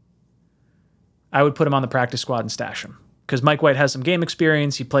him on the practice squad and stash him. Because Mike White has some game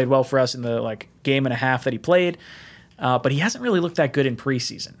experience. He played well for us in the game and a half that he played. But he hasn't really looked that good in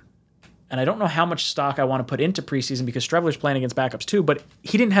preseason. And I don't know how much stock I want to put into preseason because Strevler's playing against backups too, but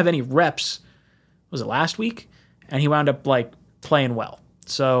he didn't have any reps. Was it last week? And he wound up playing well.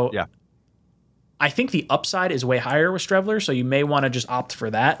 So Yeah. I think the upside is way higher with Strevler, so you may want to just opt for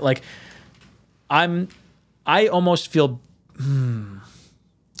that. I almost feel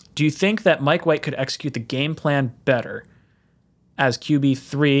do you think that Mike White could execute the game plan better as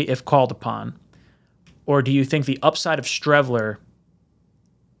QB3 if called upon? Or do you think the upside of Strevler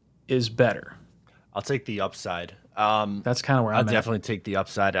is better? I'll take the upside. That's kind of where I'll I'm at. definitely take the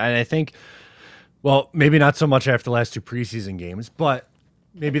upside. And I think, well, maybe not so much after the last 2 preseason games, but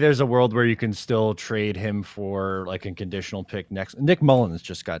maybe there's a world where you can still trade him for a conditional pick next. Nick Mullins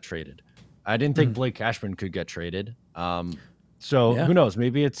just got traded. I didn't think Blake Cashman could get traded. So Yeah. who knows?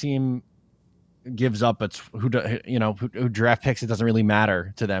 Maybe a team gives up who draft picks. It doesn't really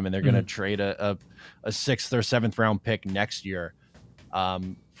matter to them, and they're going to trade a 6th or 7th round pick next year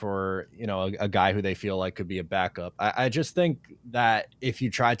for a guy who they feel like could be a backup. I just think that if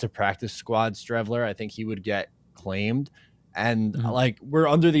you tried to practice squad Strevler, I think he would get claimed. And we're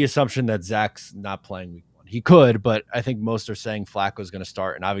under the assumption that Zach's not playing week 1. He could, but I think most are saying Flacco's going to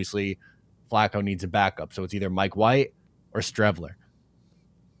start, and obviously Flacco needs a backup, so it's either Mike White or Strevler.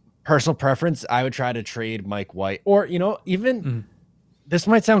 Personal preference, I would try to trade Mike White, or even. This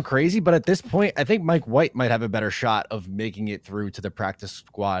might sound crazy, but at this point, I think Mike White might have a better shot of making it through to the practice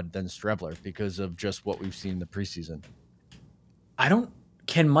squad than Strevler because of just what we've seen in the preseason.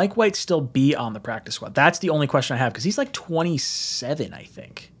 Can Mike White still be on the practice squad? That's the only question I have because he's 27, I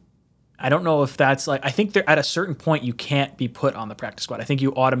think. I don't know if that's I think at a certain point you can't be put on the practice squad. I think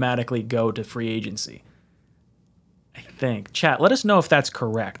you automatically go to free agency. I think. Chat, let us know if that's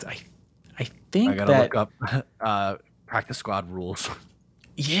correct. I think I gotta look up practice squad rules.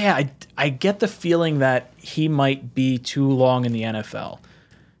 Yeah, I get the feeling that he might be too long in the NFL.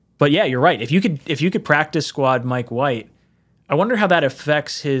 But yeah, you're right. If you could practice squad Mike White, I wonder how that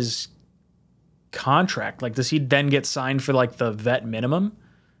affects his contract. Does he then get signed for the vet minimum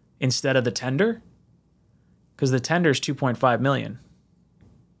instead of the tender? Because the tender is $2.5 million.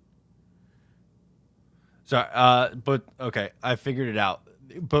 So, but okay, I figured it out.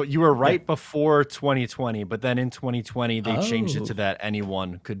 But you were right before 2020, but then in 2020 they changed it to that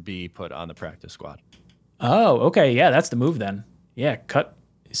anyone could be put on the practice squad. Oh, okay, yeah, that's the move then. Yeah,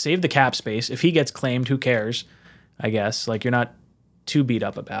 save the cap space. If he gets claimed, who cares? I guess you're not too beat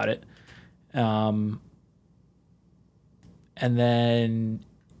up about it. And then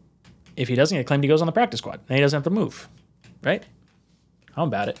if he doesn't get claimed, he goes on the practice squad. Then he doesn't have to move, right? How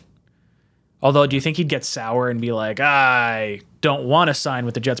about it? Although, do you think he'd get sour and be like, I don't want to sign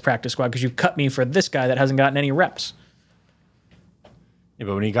with the Jets practice squad because you cut me for this guy that hasn't gotten any reps? Yeah,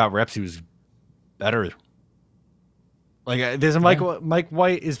 but when he got reps, he was better. There's Mike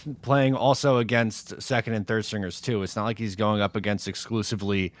White is playing also against second and third stringers too. It's not like he's going up against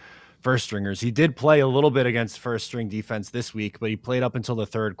exclusively first stringers. He did play a little bit against first string defense this week, but he played up until the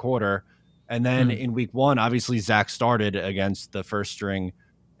third quarter. And then in week 1, obviously Zach started against the first string,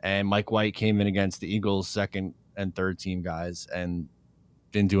 and Mike White came in against the Eagles' second and third team guys and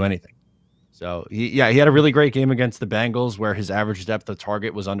didn't do anything. So he had a really great game against the Bengals where his average depth of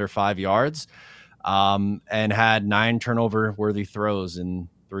target was under 5 yards. And had 9 turnover worthy throws in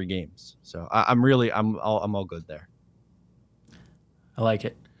 3 games. So I'm all good there. I like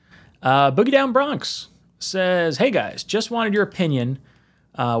it. Boogie Down Bronx says, hey guys, just wanted your opinion.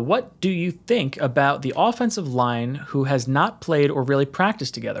 What do you think about the offensive line who has not played or really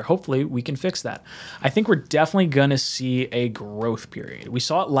practiced together? Hopefully we can fix that. I think we're definitely going to see a growth period. We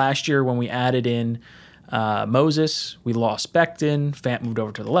saw it last year when we added in Moses. We lost Becton. Fant moved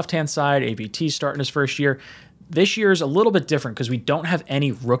over to the left-hand side. AVT starting his first year. This year is a little bit different because we don't have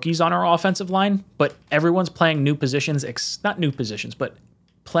any rookies on our offensive line, but everyone's playing new positions, not new positions, but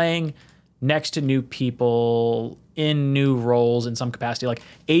playing next to new people in new roles in some capacity.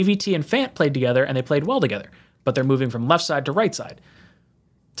 AVT and Fant played together and they played well together, but they're moving from left side to right side.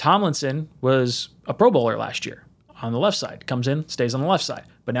 Tomlinson was a Pro Bowler last year on the left side, comes in, stays on the left side,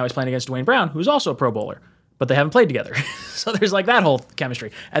 but now he's playing against Dwayne Brown, who's also a Pro Bowler, but they haven't played together. So there's that whole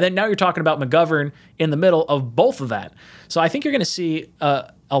chemistry. And then now you're talking about McGovern in the middle of both of that. So I think you're going to see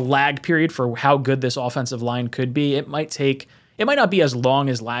a lag period for how good this offensive line could be. It might not be as long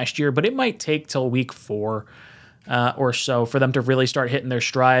as last year, but it might take till week 4 or so for them to really start hitting their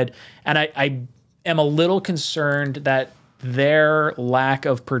stride. And I am a little concerned that their lack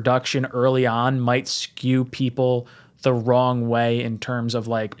of production early on might skew people the wrong way in terms of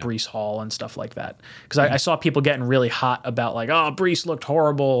like Breece Hall and stuff like that. Because I saw people getting really hot about like, oh, Breece looked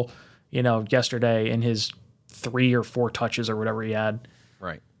horrible, yesterday in his 3 or 4 touches or whatever he had.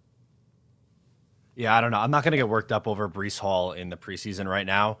 Right. Yeah, I don't know. I'm not going to get worked up over Breece Hall in the preseason right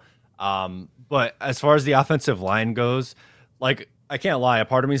now. But as far as the offensive line goes, like, I can't lie, a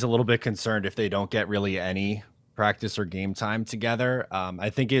part of me is a little bit concerned if they don't get really any practice or game time together. I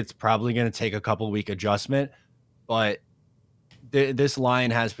think it's probably going to take a couple week adjustment, but this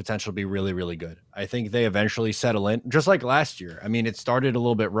line has potential to be really, really good. I think they eventually settle in, just like last year. I mean, it started a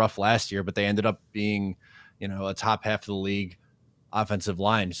little bit rough last year, but they ended up being, a top half of the league offensive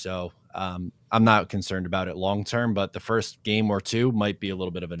line. So I'm not concerned about it long term, but the first game or two might be a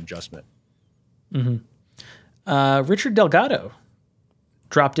little bit of an adjustment. Mm-hmm. Richard Delgado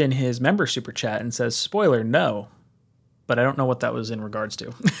dropped in his member super chat and says, spoiler, no. But I don't know what that was in regards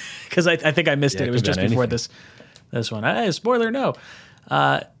to because I think I missed it. It was just before this one. Hey, spoiler, no.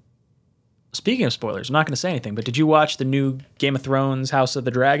 Speaking of spoilers, I'm not going to say anything, but did you watch the new Game of Thrones House of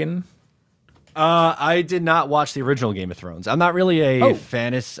the Dragon? I did not watch the original Game of Thrones. I'm not really a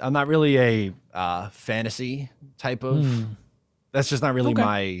fantasy type of. That's just not really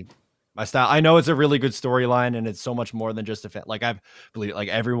my style. I know it's a really good storyline, and it's so much more than just I believe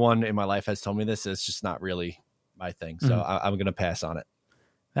everyone in my life has told me this. It's just not really my thing, so I'm gonna pass on it.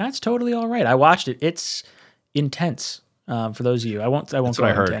 That's totally all right. I watched it. It's intense. For those of you, I won't go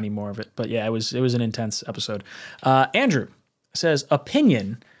into any more of it. But yeah, it was an intense episode. Andrew says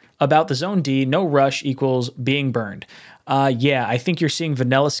opinion about the Zone D, no rush equals being burned. Yeah, I think you're seeing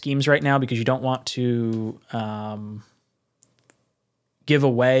vanilla schemes right now because you don't want to give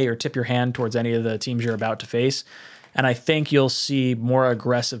away or tip your hand towards any of the teams you're about to face. And I think you'll see more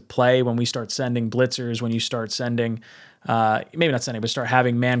aggressive play when we start sending blitzers, when you start sending, maybe not sending, but start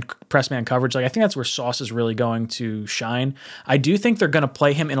having press man coverage. Like I think that's where Sauce is really going to shine. I do think they're going to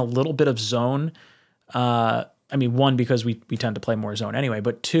play him in a little bit of zone. One, because we tend to play more zone anyway,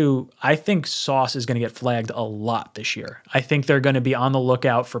 but 2, I think Sauce is going to get flagged a lot this year. I think they're going to be on the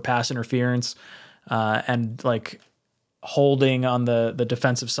lookout for pass interference and like holding on the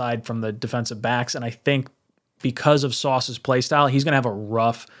defensive side from the defensive backs. And I think because of Sauce's play style, he's going to have a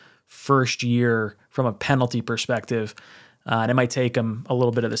rough first year from a penalty perspective. And it might take him a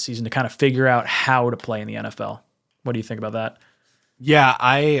little bit of the season to kind of figure out how to play in the NFL. What do you think about that? Yeah,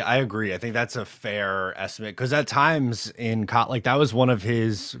 I agree. I think that's a fair estimate because at times that was one of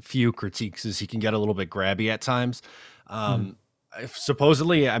his few critiques is he can get a little bit grabby at times.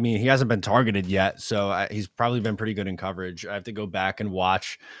 Supposedly, he hasn't been targeted yet, so he's probably been pretty good in coverage. I have to go back and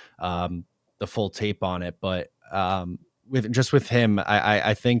watch the full tape on it, but with him,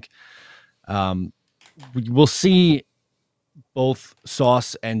 I think we'll see both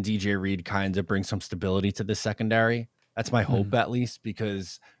Sauce and DJ Reed kind of bring some stability to the secondary. That's my hope, at least,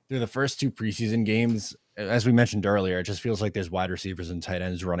 because through the first 2 preseason games, as we mentioned earlier, it just feels like there's wide receivers and tight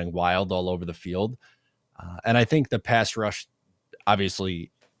ends running wild all over the field. And I think the pass rush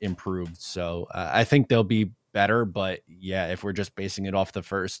obviously improved. So I think they'll be better. But yeah, if we're just basing it off the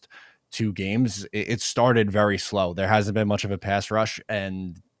first 2 games, it started very slow. There hasn't been much of a pass rush,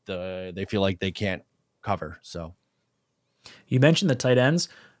 and they feel like they can't cover. So you mentioned the tight ends.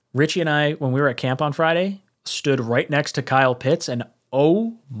 Richie and I, when we were at camp on Friday, stood right next to Kyle Pitts, and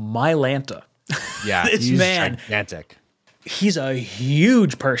oh my Lanta. Yeah, this man, gigantic. He's a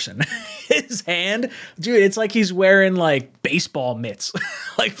huge person. His hand, dude, it's like he's wearing like baseball mitts,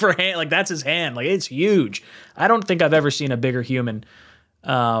 like for hand, like that's his hand. Like it's huge. I don't think I've ever seen a bigger human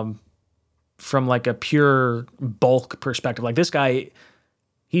from like a pure bulk perspective. Like this guy,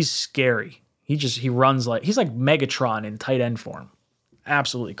 he's scary. He runs like, he's like Megatron in tight end form.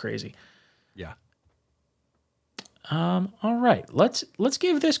 Absolutely crazy. Yeah. All right, let's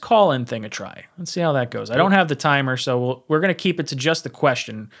give this call-in thing a try. Let's see how that goes. I don't have the timer, so we're going to keep it to just the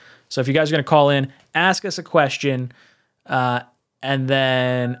question. So if you guys are going to call in, ask us a question, and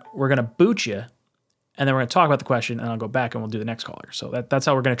then we're going to boot you, and then we're going to talk about the question, and I'll go back and we'll do the next caller. So that's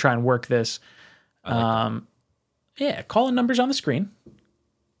how we're going to try and work this. Yeah, call-in numbers on the screen.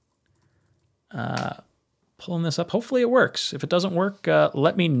 Pulling this up. Hopefully it works. If it doesn't work,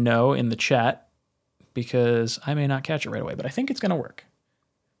 let me know in the chat, because I may not catch it right away, but I think it's going to work.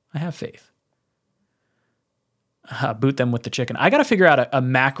 I have faith. Boot them with the chicken. I got to figure out a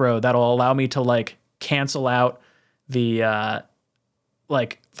macro that'll allow me to like cancel out the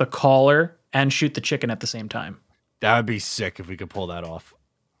the caller and shoot the chicken at the same time. That would be sick if we could pull that off.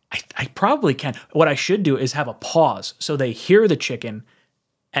 I probably can. What I should do is have a pause so they hear the chicken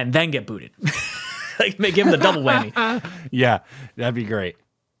and then get booted. Like give them the double whammy. Yeah, that'd be great.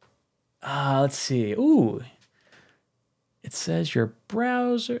 Let's see. Ooh. It says your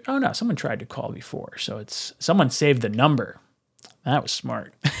browser. Oh no, someone tried to call before. So it's someone saved the number. That was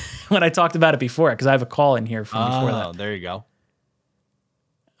smart. When I talked about it before, because I have a call in here from before that. Oh, there you go.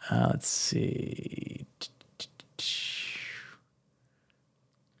 Let's see.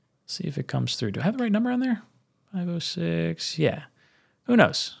 See if it comes through. Do I have the right number on there? 506. Yeah. Who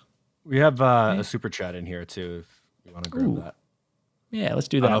knows? We have a super chat in here too, if you want to grab that. Yeah, let's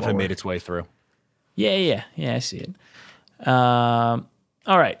do I that. don't know if it made its way through. Yeah, I see it. All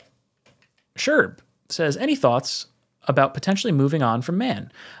right. Sherb says, any thoughts about potentially moving on from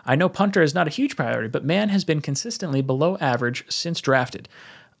Mann? I know punter is not a huge priority, but Mann has been consistently below average since drafted.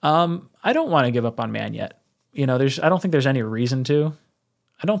 I don't want to give up on Mann yet. I don't think there's any reason to.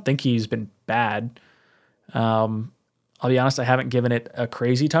 I don't think he's been bad. I'll be honest, I haven't given it a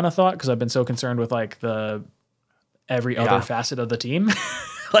crazy ton of thought because I've been so concerned with like every other facet of the team.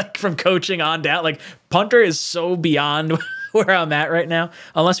 Like from coaching on down, like punter is so beyond where I'm at right now.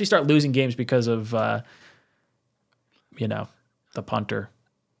 Unless we start losing games because of, the punter.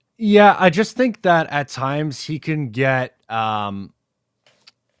 Yeah, I just think that at times he can get a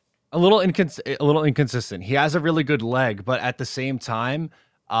little inconsistent. He has a really good leg, but at the same time,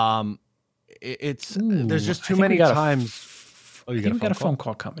 there's just too many times. You got a phone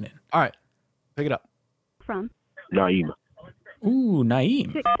call coming in. All right, pick it up. From Naeem. Ooh,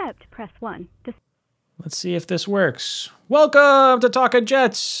 Naeem. To accept, press 1. Let's see if this works. Welcome to Talking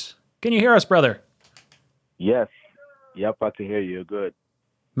Jets. Can you hear us, brother? Yes. Yep, I can hear you. Good.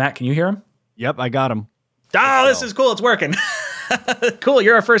 Matt, can you hear him? Yep, I got him. Oh, this is cool. It's working. Cool.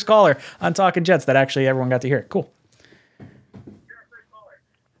 You're our first caller on Talking Jets that actually everyone got to hear. Cool.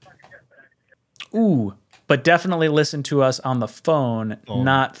 Ooh, but definitely listen to us on the phone,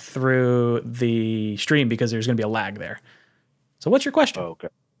 not through the stream because there's going to be a lag there. So what's your question? Okay.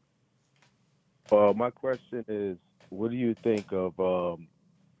 My question is, what do you think of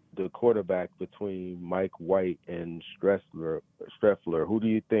the quarterback between Mike White and Streffler? Who do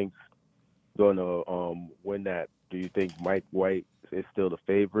you think's going to win that? Do you think Mike White is still the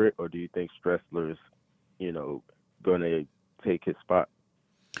favorite, or do you think Stressler's, going to take his spot?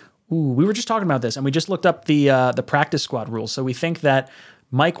 Ooh, we were just talking about this, and we just looked up the practice squad rules. So we think that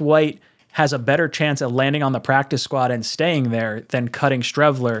Mike White has a better chance at landing on the practice squad and staying there than cutting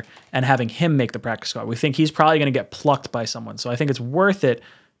Strevler and having him make the practice squad. We think he's probably going to get plucked by someone. So I think it's worth it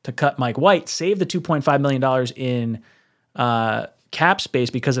to cut Mike White, save the $2.5 million in cap space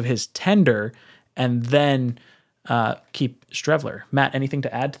because of his tender, and then keep Strevler. Matt, anything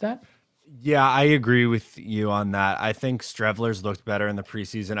to add to that? Yeah, I agree with you on that. I think Strevler's looked better in the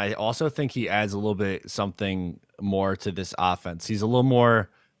preseason. I also think he adds a little bit something more to this offense. He's a little more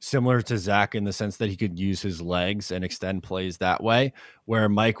similar to Zach in the sense that he could use his legs and extend plays that way, where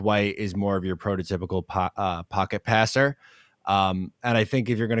Mike White is more of your prototypical pocket passer. And I think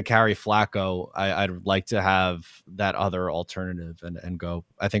if you're going to carry Flacco, I'd like to have that other alternative and go.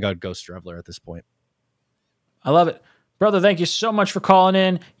 I think I'd go Strevler at this point. I love it. Brother, thank you so much for calling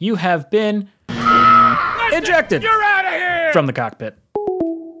in. You have been ejected. You're out of here! From the cockpit.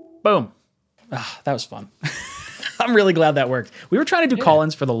 Boom. That was fun. I'm really glad that worked. We were trying to do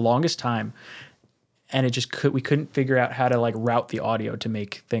call-ins for the longest time, and we couldn't figure out how to route the audio to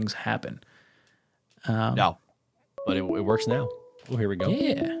make things happen. No, but it works now. Oh, here we go.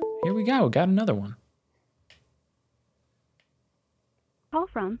 Yeah, here we go. We got another one. Call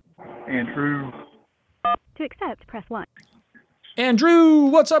from Andrew. To accept, press 1. Andrew,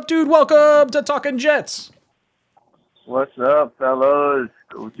 what's up, dude? Welcome to Talking Jets. What's up, fellas?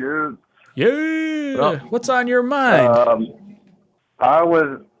 Go Jets. Yeah. What's on your mind? I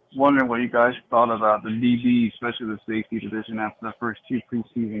was wondering what you guys thought about the DB, especially the safety position after the first 2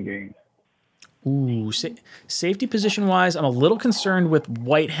 preseason games. Ooh, safety position-wise, I'm a little concerned with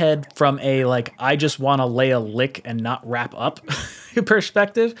Whitehead from a, I just want to lay a lick and not wrap up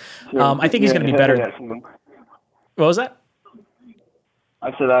perspective. I think he's going to be better. What was that?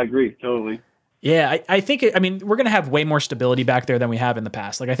 I said I agree, totally. Yeah, I think, we're going to have way more stability back there than we have in the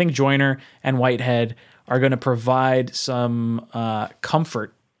past. I think Joyner and Whitehead are going to provide some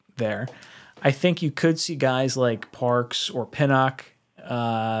comfort there. I think you could see guys like Parks or Pinnock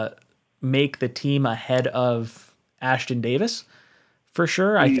make the team ahead of Ashton Davis for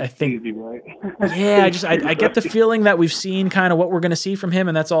sure. I think, easy, right? yeah, I get the feeling that we've seen kind of what we're going to see from him,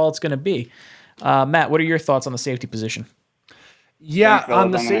 and that's all it's going to be. Matt, what are your thoughts on the safety position? Yeah, Thanks, fellas.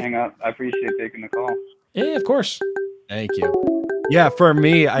 on the I'm gonna hang up. I appreciate taking the call. Yeah, of course. Thank you. Yeah, for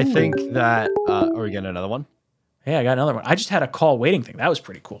me, I think that. Are we getting another one? Hey, I got another one. I just had a call waiting thing. That was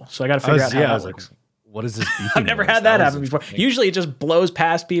pretty cool. So I got to figure out how that works. What is this? I've never had that happen before. Usually it just blows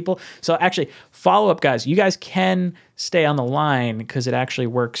past people. So actually, follow up, guys. You guys can stay on the line because it actually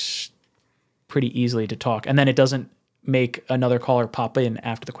works pretty easily to talk. And then it doesn't make another caller pop in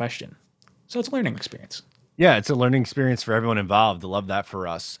after the question. So it's a learning experience. Yeah, it's a learning experience for everyone involved. I love that for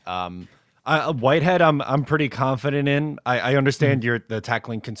us. Whitehead, I'm pretty confident in. I understand the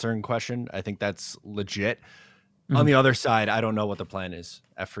tackling concern question. I think that's legit. On the other side, I don't know what the plan is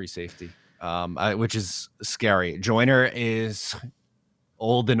at free safety, which is scary. Joyner is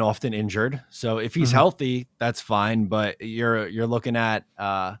old and often injured, so if he's healthy, that's fine. But you're looking at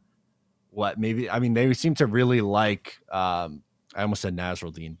what maybe. I mean, they seem to really like. I almost said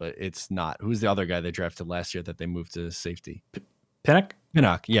Nasruddin, but it's not. Who's the other guy they drafted last year that they moved to safety? Pinnock?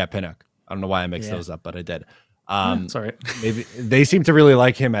 Pinnock, yeah, Pinnock. I don't know why I mixed those up, but I did. Sorry. Maybe they seem to really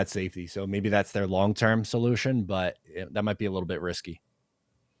like him at safety, so maybe that's their long-term solution, but that might be a little bit risky.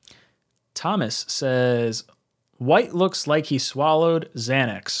 Thomas says, White looks like he swallowed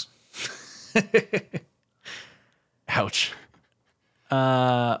Xanax. Ouch.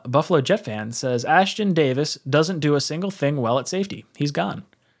 Buffalo Jet fan says, Ashton Davis doesn't do a single thing well at safety. He's gone.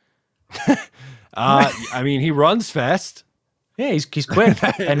 I mean, he runs fast. Yeah, he's quick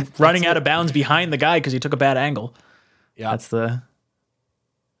and running out of bounds behind the guy because he took a bad angle. Yeah, I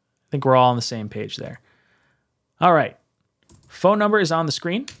think we're all on the same page there. All right. Phone number is on the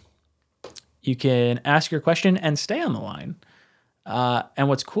screen. You can ask your question and stay on the line. And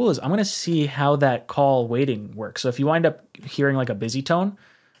what's cool is I'm going to see how that call waiting works. So if you wind up hearing like a busy tone,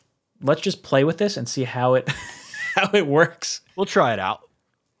 let's just play with this and see how it works. We'll try it out.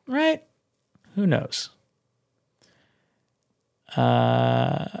 Right? Who knows?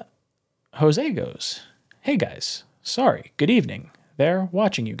 Jose goes, hey guys, sorry, good evening. They're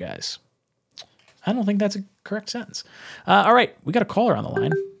watching you guys. I don't think that's a correct sentence. All right, we got a caller on the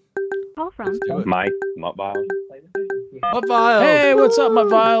line. Call from Mike Muttviles. Muttviles. Hey, what's up,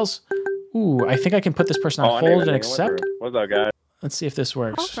 Muttviles? Ooh, I think I can put this person on hold and accept. What's up, guys? Let's see if this Call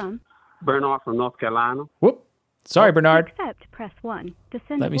works. from Bernard from North Carolina. Whoop. Sorry, Bernard. To accept, press 1. To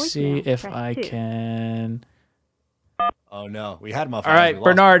send Let a me see voicemail, if press I 2. can. Oh no, we had Muttviles. All right,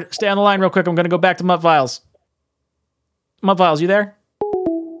 Bernard, stay on the line real quick. I'm going to go back to Muttviles. Muttviles, you there?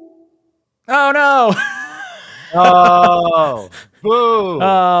 Oh, no. Oh, boo.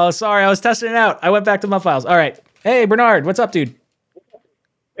 Oh, sorry. I was testing it out. I went back to Muttviles. All right. Hey, Bernard, what's up, dude?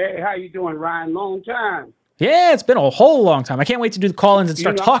 Hey, how you doing, Ryan? Long time. Yeah, it's been a whole long time. I can't wait to do the call-ins and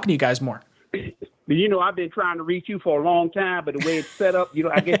start talking to you guys more. You know, I've been trying to reach you for a long time, but the way it's set up,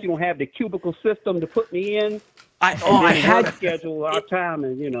 I guess you don't have the cubicle system to put me in. I had schedule our time,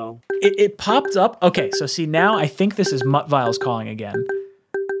 and it popped up. Okay, so see now I think this is Muttviles calling again.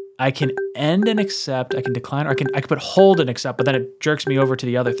 I can end and accept. I can decline, or I can put hold and accept, but then it jerks me over to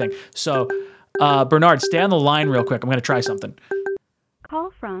the other thing. So, Bernard, stay on the line real quick. I'm going to try something.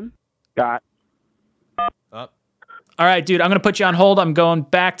 Call from Scott. All right, dude, I'm going to put you on hold. I'm going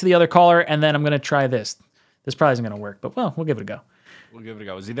back to the other caller, and then I'm going to try this. This probably isn't going to work, but well, we'll give it a go. We'll give it a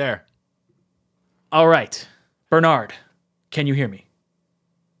go. Is he there? All right. Bernard, can you hear me?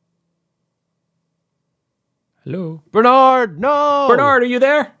 Hello? Bernard, no. Bernard, are you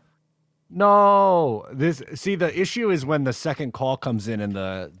there? No. The issue is when the second call comes in and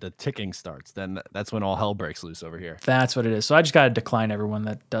the ticking starts. Then that's when all hell breaks loose over here. That's what it is. So I just got to decline everyone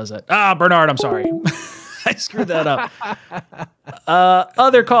that does it. Bernard, I'm sorry. I screwed that up.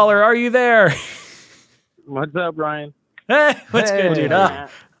 Other caller, are you there? What's up, Ryan? Hey, what's good, dude?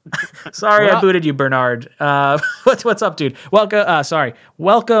 Sorry, I booted you, Bernard. What's up, dude?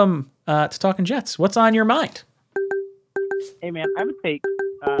 Welcome to Talking Jets. What's on your mind? Hey, man, I have a take.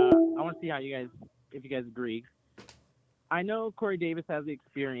 I want to see if you guys agree. I know Corey Davis has the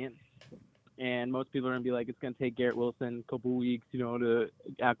experience, and most people are going to be like, it's going to take Garrett Wilson a couple weeks, to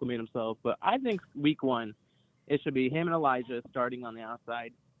acclimate himself. But I think week one, it should be him and Elijah starting on the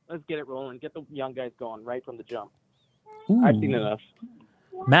outside. Let's get it rolling. Get the young guys going right from the jump. Ooh. I've seen enough.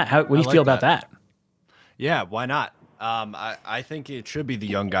 Matt, what do you feel about that? Yeah, why not? I think it should be the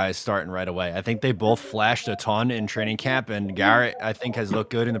young guys starting right away. I think they both flashed a ton in training camp, and Garrett, I think, has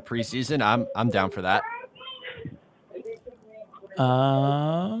looked good in the preseason. I'm down for that.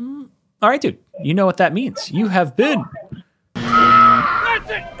 All right, dude. You know what that means. You have been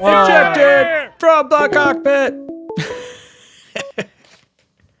ejected from the cockpit.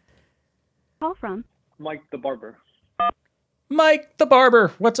 Call from Mike the Barber. Mike the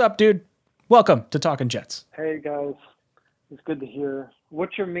Barber. What's up, dude? Welcome to Talking Jets. Hey, guys. It's good to hear.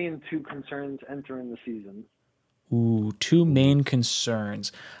 What's your main two concerns entering the season? Ooh, two main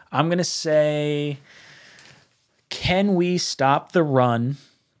concerns. I'm going to say, can we stop the run,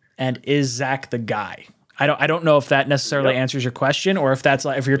 and is Zach the guy? I don't know if that necessarily answers your question, or if that's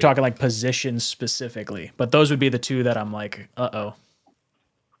like, if you're talking like positions specifically, but those would be the two that I'm like, uh-oh.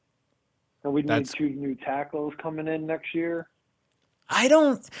 And we need 2 new tackles coming in next year. I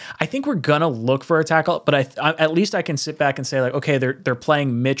think we're gonna look for a tackle, but I at least I can sit back and say like, okay, they're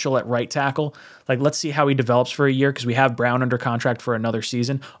playing Mitchell at right tackle. Like, let's see how he develops for a year, because we have Brown under contract for another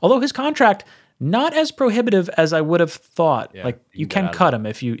season. Although his contract not as prohibitive as I would have thought. Yeah, like you can cut him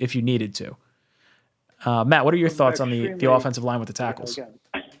if you needed to. Matt, what are your thoughts on the offensive line with the tackles?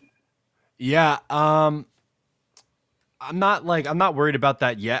 Yeah, I'm not worried about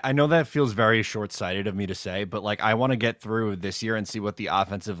that yet. I know that feels very short-sighted of me to say, but like I want to get through this year and see what the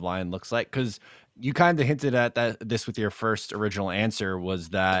offensive line looks like, because you kind of hinted at this with your first original answer, was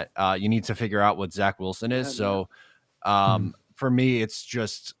that you need to figure out what Zach Wilson is. So for me, it's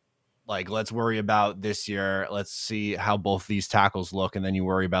just like, let's worry about this year. Let's see how both these tackles look, and then you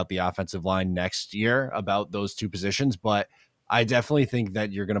worry about the offensive line next year about those two positions. But I definitely think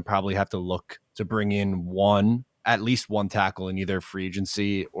that you're going to probably have to look to bring in at least one tackle in either free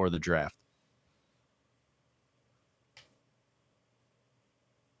agency or the draft.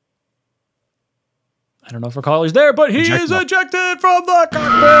 I don't know if our caller's there, but he is ejected from the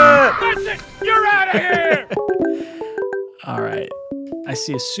cockpit. Listen, you're out of here. All right. I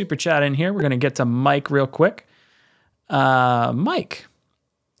see a super chat in here. We're going to get to Mike real quick. Mike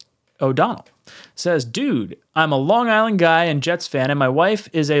O'Donnell says, dude, I'm a Long Island guy and Jets fan, and my wife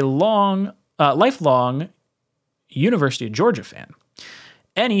is a lifelong University of Georgia fan.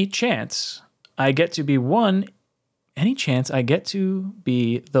 Any chance I get to be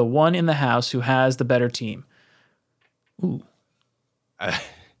the one in the house who has the better team? Ooh.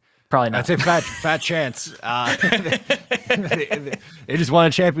 Probably not. That's a fat chance. They just won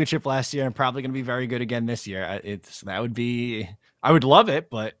a championship last year and probably going to be very good again this year. I would love it,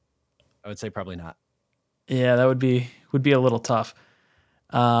 but I would say probably not. Yeah, that would be a little tough.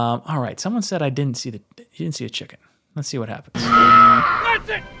 All right. Someone said you didn't see a chicken. Let's see what happens.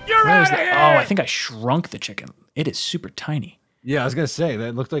 Listen, you're out of here. Oh, I think I shrunk the chicken. It is super tiny. Yeah, I was going to say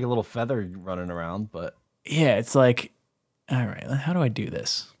that looked like a little feather running around, but yeah, it's like, all right, how do I do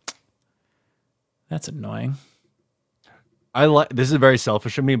this? That's annoying. This is very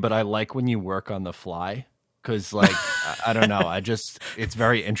selfish of me, but I like when you work on the fly, because like, I don't know. It's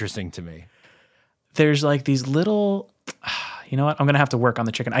very interesting to me. There's like these little, you know what? I'm going to have to work on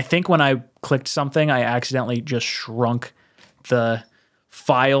the chicken. I think when I clicked something, I accidentally just shrunk the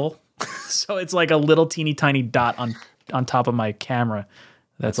file. So it's like a little teeny tiny dot on top of my camera.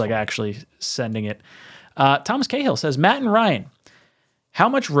 That's like funny. Actually sending it. Thomas Cahill says, Matt and Ryan, how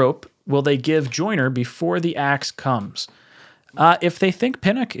much rope will they give Joyner before the axe comes? If they think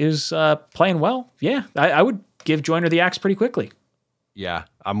Pinnock is playing well, yeah, I would give Joyner the axe pretty quickly. Yeah,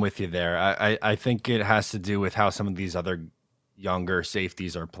 I'm with you there. I think it has to do with how some of these other younger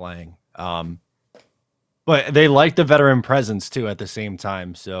safeties are playing. But they like the veteran presence too at the same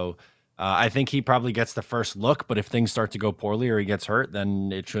time. So I think he probably gets the first look, but if things start to go poorly or he gets hurt,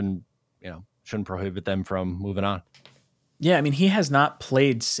 then it shouldn't prohibit them from moving on. Yeah, I mean, he has not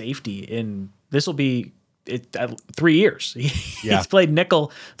played safety this will be 3 years. He's played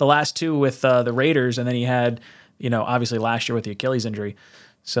nickel the last 2 with the Raiders, and then he had, obviously last year with the Achilles injury.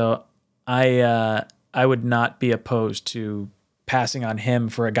 So I would not be opposed to passing on him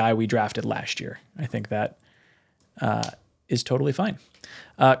for a guy we drafted last year. I think that is totally fine.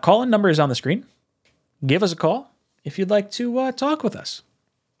 Call-in number is on the screen. Give us a call if you'd like to talk with us.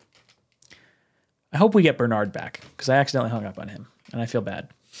 I hope we get Bernard back, because I accidentally hung up on him, and I feel bad.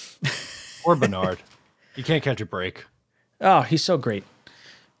 Or Bernard. You can't catch a break. Oh, he's so great.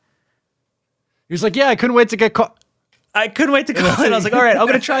 He was like, yeah, I couldn't wait to get caught. I couldn't wait to call in. I was like, all right, I'm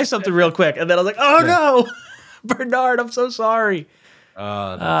going to try something real quick. And then I was like, oh, no. Bernard, I'm so sorry.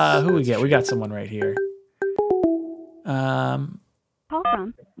 Who we get? We got someone right here. Call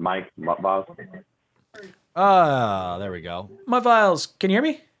from Mike Viles. There we go. My Viles, can you hear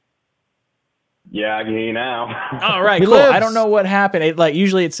me? Yeah, I can hear you now. All right, cool. I don't know what happened.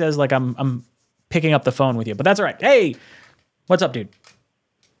 Usually it says like I'm picking up the phone with you, but that's all right. Hey, what's up, dude?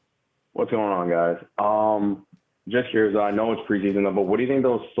 What's going on, guys? Just curious. I know it's preseason, but what do you think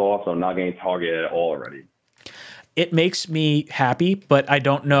those softs are not getting targeted at all already? It makes me happy, but I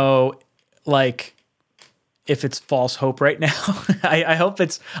don't know, if it's false hope right now. I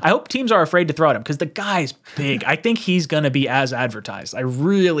hope teams are afraid to throw at him, because the guy's big. I think he's going to be as advertised. I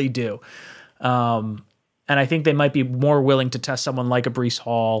really do. And I think they might be more willing to test someone like a Breece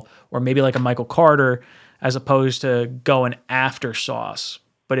Hall or maybe like a Michael Carter. as opposed to going after Sauce.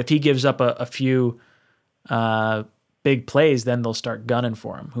 But if he gives up a few big plays, then they'll start gunning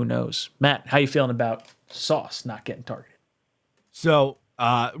for him. Who knows? Matt, how you feeling about Sauce not getting targeted? So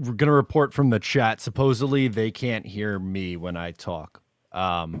we're going to report from the chat. Supposedly they can't hear me when I talk.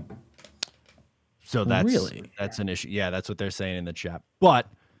 So that's an issue. Yeah, that's what they're saying in the chat. But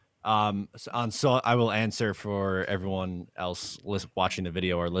I will answer for everyone else watching the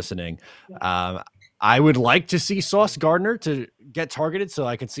video or listening. I would like to see Sauce Gardner to get targeted so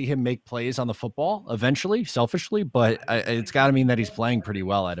I can see him make plays on the football eventually, selfishly, but it's got to mean that he's playing pretty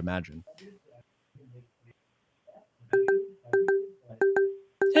well, I'd imagine.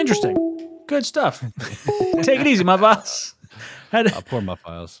 Interesting. Good stuff. Take it easy, my boss. I'll pour my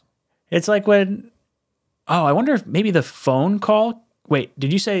files. It's like when, I wonder if maybe the phone call. Wait,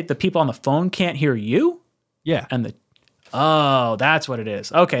 did you say the people on the phone can't hear you? Yeah. And that's what it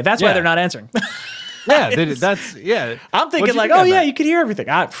is. Okay, that's why they're not answering. Yeah, I'm thinking like, you can hear everything.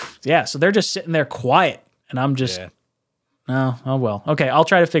 So they're just sitting there quiet, and I'm just, oh well. Okay, I'll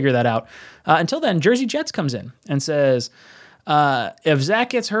try to figure that out. Until then, Jersey Jets comes in and says, if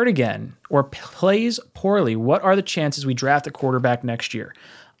Zach gets hurt again or plays poorly, what are the chances we draft a quarterback next year?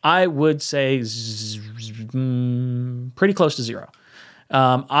 I would say pretty close to 0.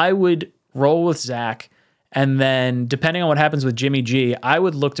 I would roll with Zach. And then depending on what happens with Jimmy G, I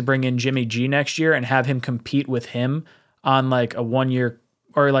would look to bring in Jimmy G next year and have him compete with him on like a 1 year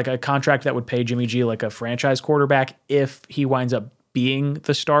or like a contract that would pay Jimmy G like a franchise quarterback if he winds up being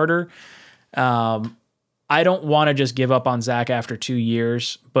the starter. I don't want to just give up on Zach after 2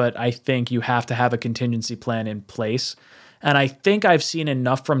 years, but I think you have to have a contingency plan in place. And I think I've seen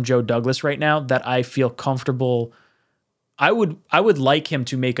enough from Joe Douglas right now that I feel comfortable. I would like him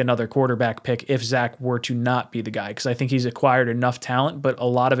to make another quarterback pick if Zach were to not be the guy, because I think he's acquired enough talent, but a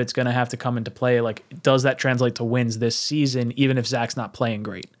lot of it's going to have to come into play. Like, does that translate to wins this season, even if Zach's not playing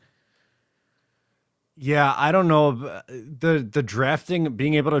great? Yeah, I don't know. The drafting,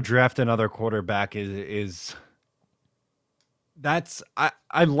 being able to draft another quarterback is that's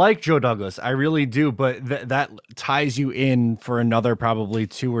I like Joe Douglas, I really do, but that ties you in for another probably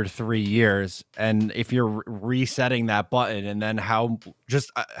 2 or 3 years. And if you're resetting that button, and then how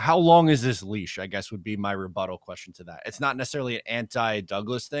long is this leash? I guess would be my rebuttal question to that. It's not necessarily an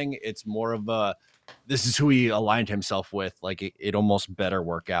anti-Douglas thing. It's more of a this is who he aligned himself with. Like it almost better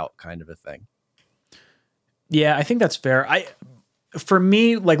work out kind of a thing. Yeah, I think that's fair. For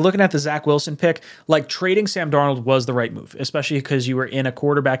me, like looking at the Zach Wilson pick, like trading Sam Darnold was the right move, especially because you were in a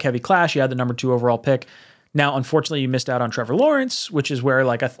quarterback heavy class. You had the number 2 overall pick. Now, unfortunately, you missed out on Trevor Lawrence, which is where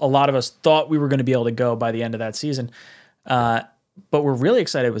like a lot of us thought we were going to be able to go by the end of that season. But we're really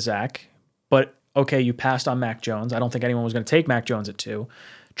excited with Zach. But okay, you passed on Mac Jones. I don't think anyone was going to take Mac Jones at 2.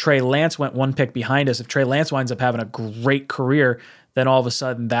 Trey Lance went 1 pick behind us. If Trey Lance winds up having a great career, then all of a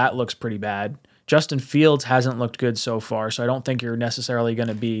sudden that looks pretty bad. Justin Fields hasn't looked good so far, so I don't think you're necessarily going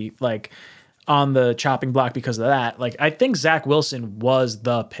to be like on the chopping block because of that. Like, I think Zach Wilson was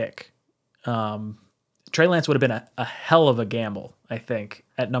the pick. Trey Lance would have been a hell of a gamble, I think,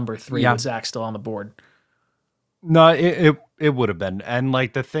 at number 3 with Zach still on the board. No, it would have been. And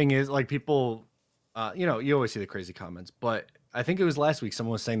like the thing is, like people, you always see the crazy comments, but I think it was last week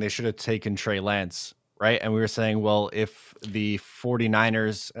someone was saying they should have taken Trey Lance. Right. And we were saying, well, if the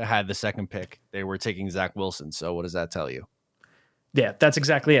 49ers had the 2nd pick, they were taking Zach Wilson. So what does that tell you? Yeah, that's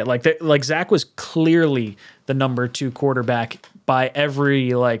exactly it. Like Zach was clearly the number 2 quarterback by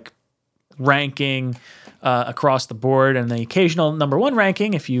every like ranking across the board, and the occasional number 1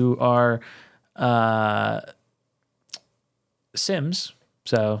 ranking if you are Sims.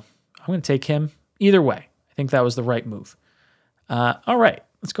 So I'm going to take him either way. I think that was the right move. All right.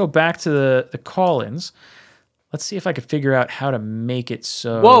 Let's go back to the call-ins. Let's see if I could figure out how to make it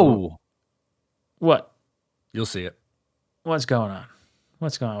so... Whoa! What? You'll see it. What's going on?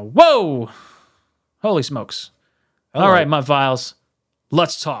 Whoa! Holy smokes. Hello. All right, my files.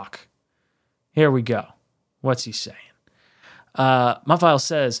 Let's talk. Here we go. What's he saying? My file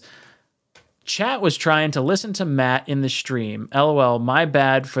says, chat was trying to listen to Matt in the stream. LOL, my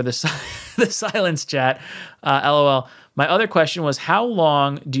bad for the silence, chat. LOL. My other question was, how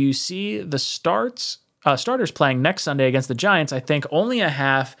long do you see the starters playing next Sunday against the Giants? I think only a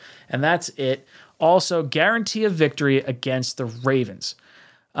half, and that's it. Also, guarantee a victory against the Ravens.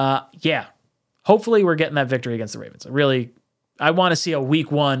 Yeah, hopefully we're getting that victory against the Ravens. I want to see a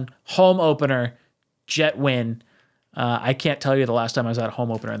week 1 home opener, Jet win. I can't tell you the last time I was at a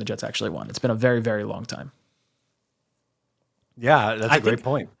home opener and the Jets actually won. It's been a very, very long time. Yeah, that's a great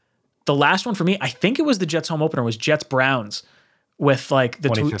point. The last one for me, I think it was the Jets home opener, was Jets-Browns, with like the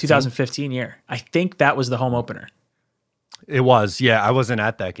 2015? 2015 year. I think that was the home opener. It was, yeah. I wasn't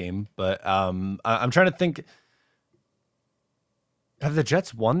at that game, but I'm trying to think. Have the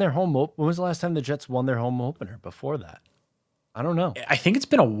Jets won their home? When was the last time the Jets won their home opener? Before that, I don't know. I think it's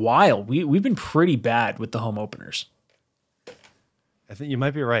been a while. We've been pretty bad with the home openers. I think you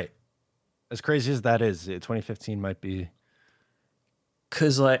might be right. As crazy as that is, 2015 might be.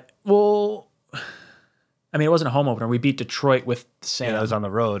 Cause like, well, I mean, it wasn't a home opener. We beat Detroit with Sam. Yeah, that was on the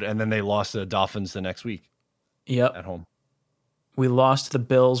road, and then they lost to the Dolphins the next week. Yep. At home. We lost to the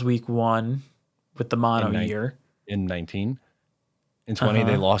Bills week 1 with the mono year. In 19. In 20,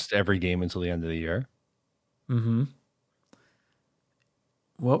 they lost every game until the end of the year. Mm-hmm.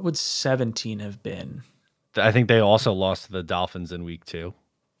 What would 17 have been? I think they also lost to the Dolphins in week 2.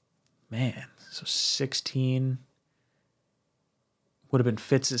 Man, so 16 would have been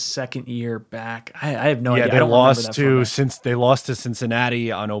Fitz's second year back. I have no idea. They lost they lost to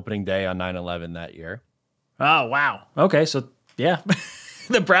Cincinnati on opening day on 9/11 that year. Oh, wow. Okay, so yeah.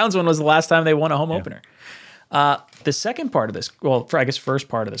 The Browns one was the last time they won a home opener. The second part of this, well, I guess first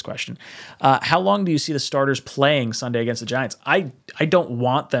part of this question, how long do you see the starters playing Sunday against the Giants? I don't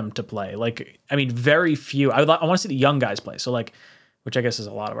want them to play. Like, I mean, very few. I want to see the young guys play. So like, which I guess is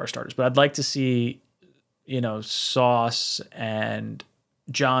a lot of our starters, but I'd like to see, Sauce and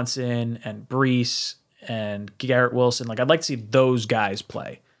Johnson and Brees and Garrett Wilson. Like, I'd like to see those guys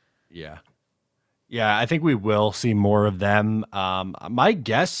play. Yeah. Yeah, I think we will see more of them. My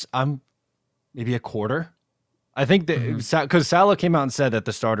guess, maybe a quarter. I think that because Salah came out and said that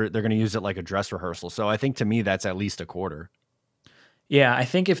they're going to use it like a dress rehearsal. So I think to me that's at least a quarter. Yeah, I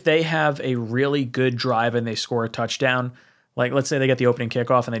think if they have a really good drive and they score a touchdown, like let's say they get the opening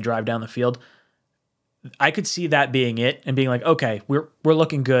kickoff and they drive down the field, I could see that being it and being like, okay, we're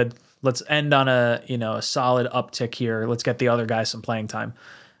looking good. Let's end on a solid uptick here. Let's get the other guys some playing time.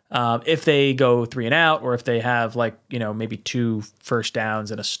 If they go 3 and out, or if they have maybe 2 first downs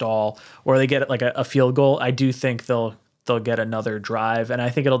and a stall, or they get like a field goal, I do think they'll get another drive. And I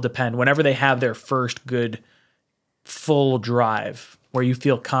think it'll depend whenever they have their first good full drive where you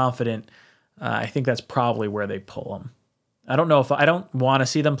feel confident. I think that's probably where they pull them. I don't know if I don't want to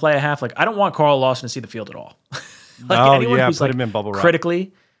see them play a half. Like I don't want Carl Lawson to see the field at all. Anyone who's put him in bubble wrap.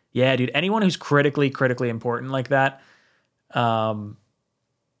 Critically. Yeah, dude. Anyone who's critically important like that.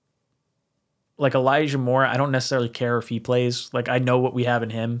 Like Elijah Moore, I don't necessarily care if he plays. Like I know what we have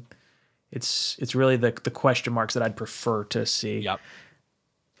in him. It's really the question marks that I'd prefer to see. Yep.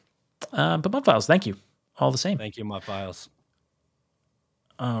 But Mutt Files, thank you. All the same. Thank you, Mutt Files.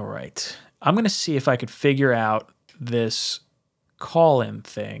 All right. I'm going to see if I could figure out this call-in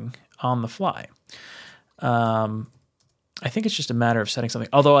thing on the fly. I think it's just a matter of setting something.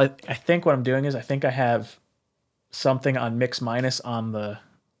 Although I think what I'm doing is I think I have something on mix minus on the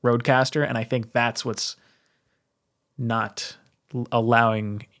Roadcaster, and I think that's what's not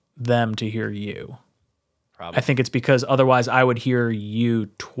allowing them to hear you. Probably. I think it's because otherwise I would hear you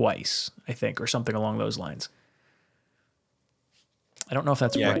twice, I think, or something along those lines. I don't know if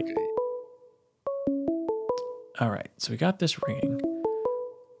that's right. All right, so we got this ringing.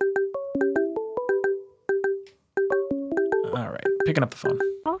 All right, picking up the phone.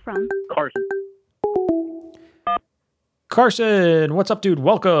 Call from Carson. Carson, what's up, dude?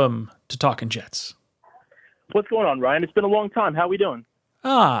 Welcome to Talking Jets. What's going on, Ryan? It's been a long time. How we doing?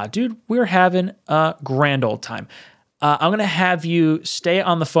 Dude, we're having a grand old time. I'm going to have you stay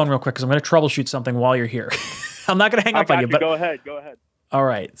on the phone real quick because I'm going to troubleshoot something while you're here. I'm not going to hang up on you. But go ahead. All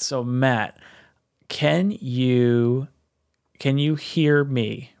right. So, Matt, can you hear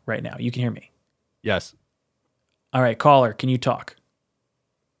me right now? You can hear me? Yes. All right, caller, can you talk?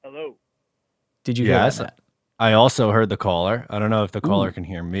 Hello. Did you hear that, Matt? I also heard the caller. I don't know if the caller can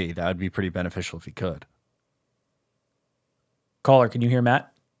hear me. That would be pretty beneficial if he could. Caller, can you hear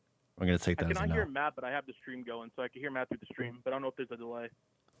Matt? I'm going to take that as a no. I can hear Matt, but I have the stream going, so I can hear Matt through the stream, but I don't know if there's a delay.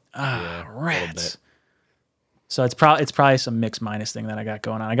 Rats. So it's probably some mix minus thing that I got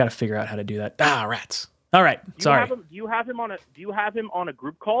going on. I got to figure out how to do that. Rats. All right, sorry. Do you have him on a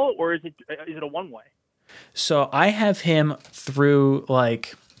group call, or is it a one-way? So I have him through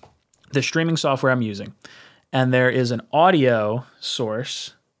like the streaming software I'm using, and there is an audio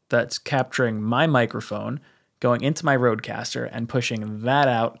source that's capturing my microphone, going into my Roadcaster and pushing that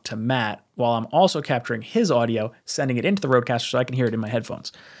out to Matt, while I'm also capturing his audio, sending it into the Roadcaster so I can hear it in my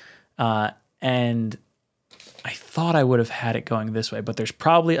headphones. And I thought I would have had it going this way, but there's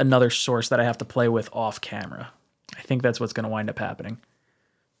probably another source that I have to play with off camera. I think that's what's going to wind up happening.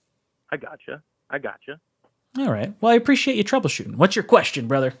 I gotcha. All right. Well, I appreciate you troubleshooting. What's your question,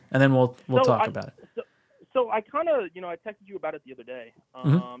 brother? And then we'll talk about it. So I kind of, I texted you about it the other day.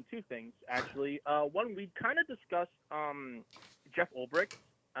 Mhm. Two things actually. One, we kind of discussed Jeff Ulbrich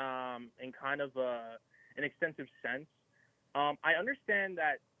in kind of an extensive sense. I understand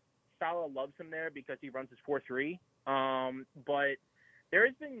that Saleh loves him there because he runs his 4-3. But there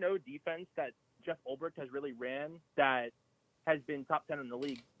has been no defense that Jeff Ulbrich has really ran that has been top 10 in the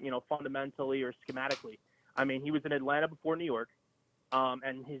league, fundamentally or schematically. I mean, he was in Atlanta before New York,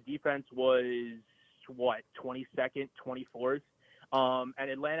 and his defense was 22nd, 24th. And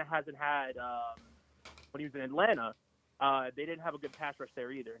Atlanta hasn't had when he was in Atlanta, they didn't have a good pass rush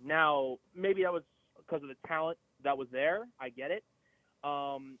there either. Now, maybe that was because of the talent that was there. I get it.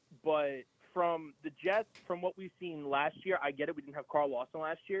 But from the Jets, from what we've seen last year, I get it. We didn't have Carl Lawson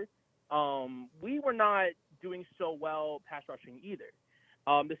last year. We were not doing so well pass rushing either.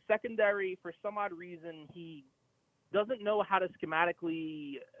 The secondary, for some odd reason, he doesn't know how to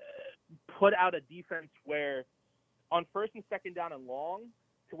schematically put out a defense where on first and second down and long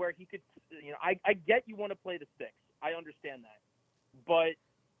to where he could, I get you want to play the sticks. I understand that. But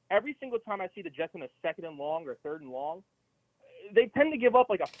every single time I see the Jets in a second and long or third and long, they tend to give up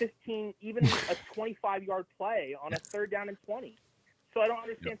like a 15, even a 25-yard play on a third down and 20. So I don't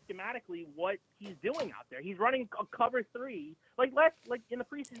understand schematically what he's doing out there. He's running a cover 3, like in the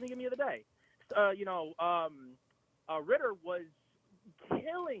preseason game the other day. Ritter was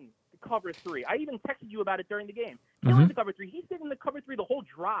killing the cover 3. I even texted you about it during the game. Killing the cover 3. He stayed in the cover 3 the whole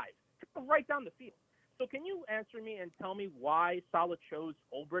drive, right down the field. So can you answer me and tell me why Saleh chose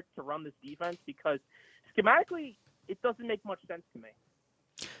Ulbrich to run this defense? Because schematically, it doesn't make much sense to me.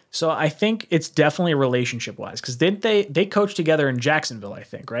 So I think it's definitely relationship wise because didn't they coached together in Jacksonville? I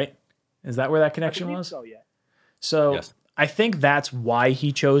think, right? Is that where that connection was? So yeah. So yes. I think that's why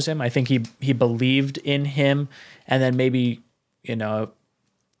he chose him. I think he believed in him, and then maybe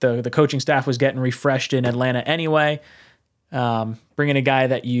the coaching staff was getting refreshed in Atlanta anyway. Bringing a guy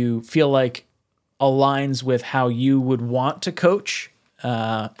that you feel like aligns with how you would want to coach,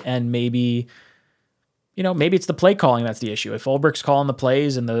 and maybe. Maybe it's the play calling that's the issue. If Ulbrich's calling the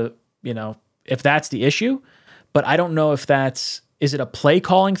plays and if that's the issue, but I don't know if is it a play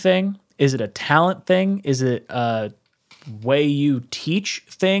calling thing? Is it a talent thing? Is it a way you teach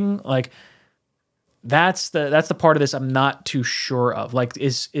thing? Like that's the part of this I'm not too sure of. Like,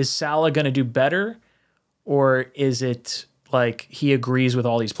 is Saleh going to do better, or is it like he agrees with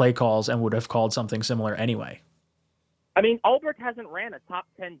all these play calls and would have called something similar anyway? I mean, Ulbrich hasn't ran a top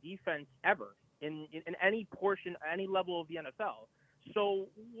 10 defense ever. In any portion, any level of the NFL. So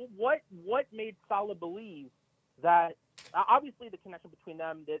what made Saleh believe that obviously the connection between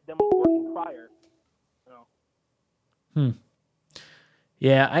them working prior.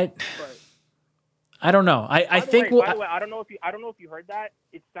 Yeah, I don't know. I think by the way, I don't know if you heard that.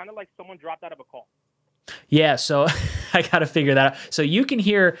 It sounded like someone dropped out of a call. Yeah, so I got to figure that out. So you can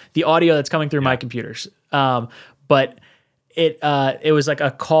hear the audio that's coming through my computers, but it was like a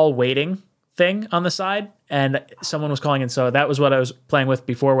call waiting thing on the side, and someone was calling in. So that was what I was playing with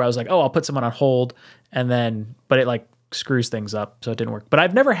before, where I was like, oh, I'll put someone on hold, but it like screws things up, so it didn't work. But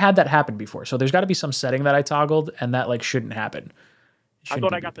I've never had that happen before, so there's got to be some setting that I toggled, and that like shouldn't happen. I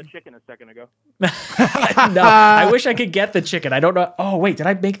thought I got the chicken a second ago. No, I wish I could get the chicken. I don't know. Oh wait, did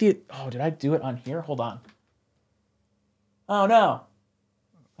I do it on here? Hold on. Oh no,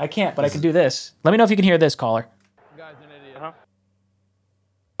 I can't, but I can do this. Let me know if you can hear this, caller. You guy's an idiot. Uh-huh.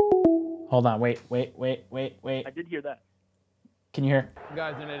 Hold on, wait. I did hear that. Can you hear? You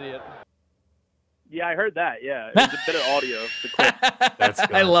guy's an idiot. Yeah, I heard that. Yeah, it was a bit of audio. That's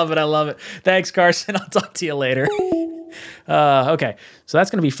good. I love it. Thanks, Carson. I'll talk to you later. Okay, so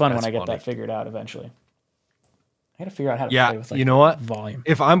that's gonna be fun when I get that figured out eventually. I gotta figure out how to play with you know what? Volume.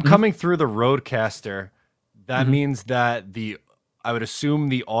 If I'm coming through the Rodecaster, that means that I would assume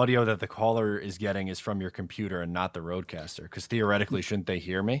the audio that the caller is getting is from your computer and not the Rodecaster, because theoretically, shouldn't they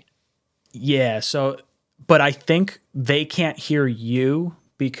hear me? Yeah, but I think they can't hear you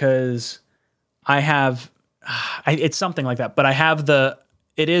because I have, it's something like that, but I have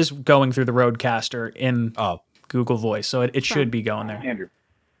it is going through the Rodecaster in Google Voice, so it should be going there.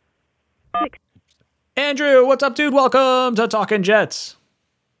 Andrew, what's up, dude? Welcome to Talking Jets.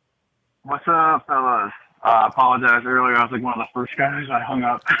 What's up, fellas? I apologize earlier. I was like one of the first guys. I hung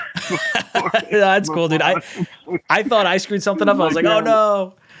up. That's cool, dude. I thought I screwed something up. I was like, oh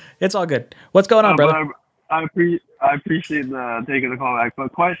no. It's all good. What's going on, brother? I appreciate the taking the call back.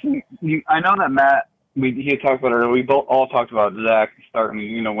 But question, I know that Matt, he had talked about it earlier. We all talked about Zach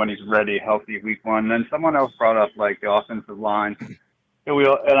starting, when he's ready, healthy, week 1. Then someone else brought up like the offensive line,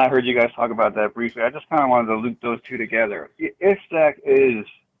 and I heard you guys talk about that briefly. I just kind of wanted to loop those two together. If Zach is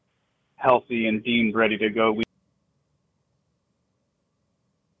healthy and deemed ready to go. We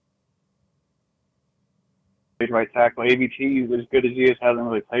played right tackle. AVT, as good as he is, hasn't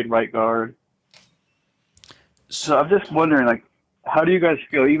really played right guard. So I'm just wondering, like, how do you guys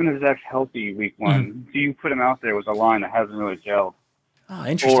feel, even if Zach's healthy week one, do you put him out there with a line that hasn't really gelled? Oh,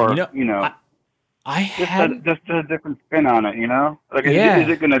 interesting. Or, I just a different spin on it, Like, Yeah. is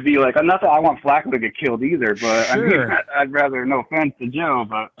it going to be like, not that I want Flacco to get killed either, but Sure. I'd rather, no offense to Joe,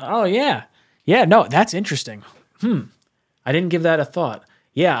 but. Oh, yeah. Yeah, no, that's interesting. I didn't give that a thought.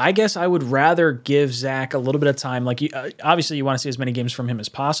 Yeah, I guess I would rather give Zach a little bit of time. Like, obviously, you want to see as many games from him as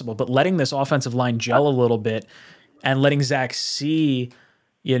possible, but letting this offensive line gel a little bit and letting Zach see,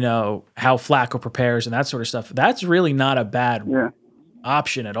 how Flacco prepares and that sort of stuff, that's really not a bad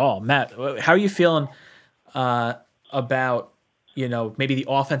option at all. Matt, how are you feeling about, maybe the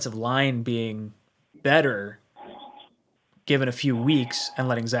offensive line being better given a few weeks and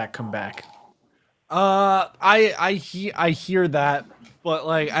letting Zach come back? I hear that, but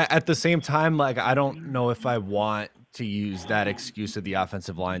like at the same time, like I don't know if I want to use that excuse of the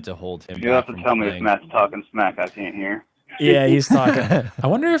offensive line to hold him. You have to tell me if Matt's talking smack. I can't hear. Yeah, he's talking. I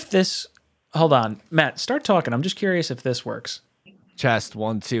wonder if this. Hold on, Matt. Start talking. I'm just curious if this works. Chest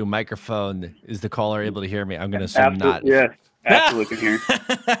 1 2 microphone. Is the caller able to hear me? I'm going to assume not. Yes, absolutely can hear.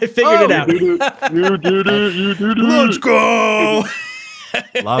 I figured it out. You did it. Let's go.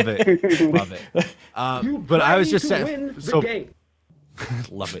 Love it. Love it. But I was just saying. So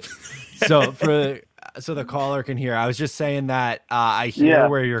love it. So so the caller can hear. I was just saying that I hear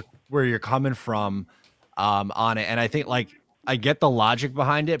where you're coming from on it, and I think like I get the logic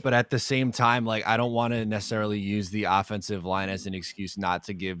behind it, but at the same time, like I don't want to necessarily use the offensive line as an excuse not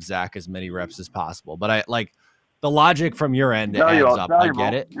to give Zach as many reps as possible. But I like the logic from your end adds up. I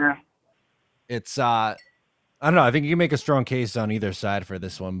get it. Yeah. It's I don't know. I think you can make a strong case on either side for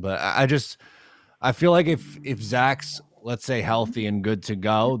this one, but I feel like if Zach's, let's say, healthy and good to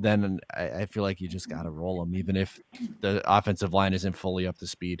go, then I feel like you just got to roll him, even if the offensive line isn't fully up to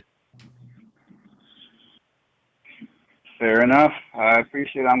speed. Fair enough. I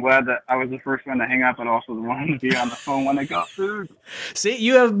appreciate it. I'm glad that I was the first one to hang up, but also the one to be on the phone when it got through. See,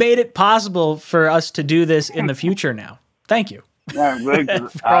 you have made it possible for us to do this in the future now. Thank you. Yeah, really,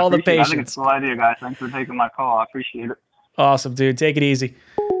 for all the patience. I think it's a cool idea, guys. Thanks for taking my call. I appreciate it. Awesome, dude. Take it easy.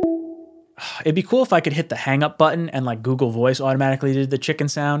 It'd be cool if I could hit the hang up button and like Google Voice automatically did the chicken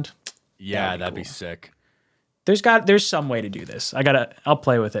sound. Yeah, that'd be sick. There's some way to do this. I'll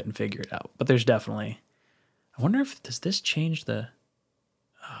play with it and figure it out. But there's definitely. I wonder if does this change the.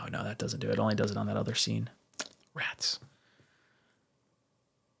 Oh no, that doesn't do it. It only does it on that other scene. Rats.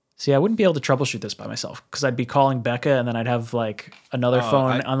 See, I wouldn't be able to troubleshoot this by myself because I'd be calling Becca and then I'd have like another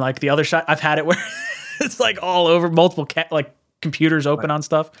phone on like the other side. I've had it where it's like all over multiple like computers open on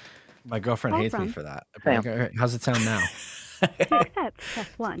stuff. My girlfriend hates me for that. Sam. Like, how's it sound now? To accept, press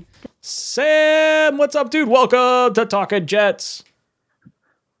 1. Sam, what's up, dude? Welcome to Talking Jets.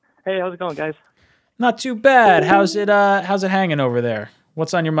 Hey, how's it going, guys? Not too bad. How's it hanging over there?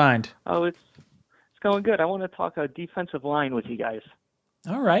 What's on your mind? Oh, it's going good. I want to talk a defensive line with you guys.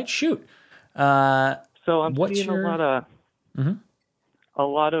 All right, shoot. So I'm seeing a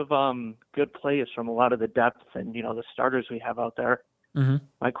lot of good plays from a lot of the depth and the starters we have out there. Mm-hmm.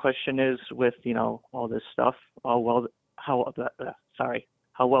 My question is, with all this stuff, how well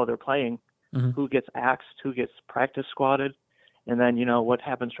they're playing, who gets axed, who gets practice squatted, and then what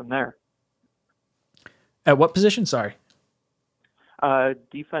happens from there. At what position? Sorry.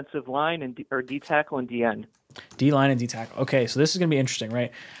 Defensive line or D tackle and D end. D line and D tackle. Okay, so this is going to be interesting,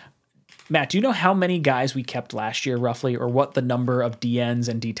 right? Matt, do you know how many guys we kept last year, roughly, or what the number of D ends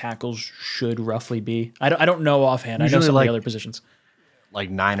and D tackles should roughly be? I don't know offhand. Usually I know some of the other positions. Like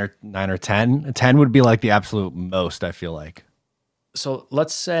 9 or 10. 10 would be like the absolute most, I feel like. So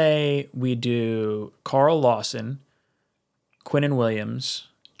let's say we do Carl Lawson, Quinnen Williams,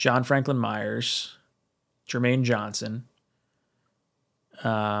 John Franklin Myers, Jermaine Johnson.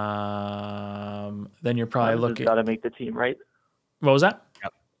 Then you're probably looking. Got to make the team, right? What was that?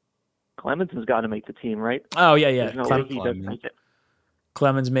 Yep. Clemens has got to make the team, right? Oh yeah. There's no way he doesn't make it.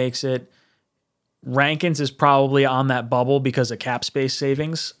 Clemens makes it. Rankins is probably on that bubble because of cap space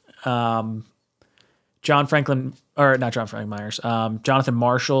savings. Jonathan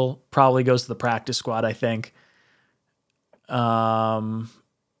Marshall probably goes to the practice squad, I think. Solomon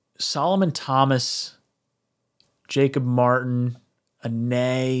Thomas, Jacob Martin,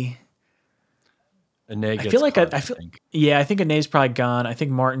 Ane. Ane gets I feel like cut, I think Ane's probably gone. I think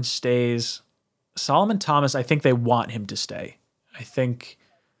Martin stays. Solomon Thomas, I think they want him to stay. I think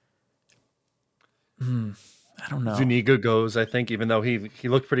I don't know. Zuniga goes, I think, even though he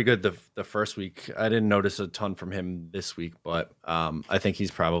looked pretty good the first week. I didn't notice a ton from him this week, but I think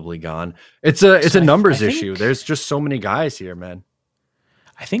he's probably gone. It's a numbers issue. There's just so many guys here, man.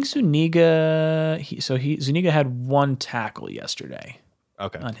 I think Zuniga. Zuniga had 1 tackle yesterday.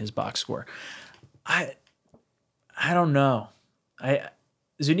 Okay. On his box score. I don't know.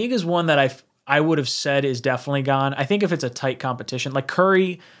 Zuniga's one that I would have said is definitely gone. I think if it's a tight competition, like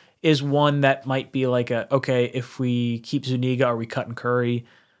Curry is one that might be like okay, if we keep Zuniga, are we cutting Curry?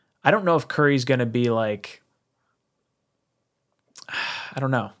 I don't know if Curry's going to be like, I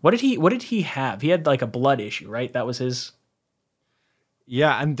don't know. What did he have? He had like a blood issue, right? That was his.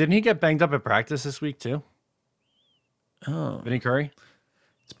 Yeah, and didn't he get banged up at practice this week too? Oh, Vinny Curry?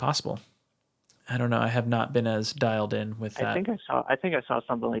 It's possible. I don't know. I have not been as dialed in with that. I think I saw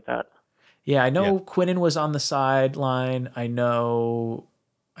something like that. Yeah, I know Quinnen was on the sideline. I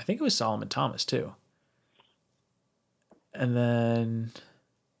think it was Solomon Thomas too. And then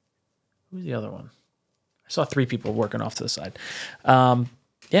who was the other one? I saw 3 people working off to the side. So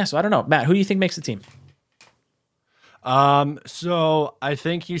I don't know. Matt, who do you think makes the team? So I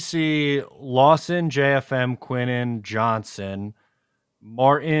think you see Lawson, JFM, Quinnen, Johnson,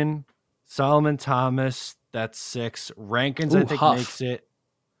 Martin, Solomon Thomas. That's 6. Rankins, I think, Huff makes it.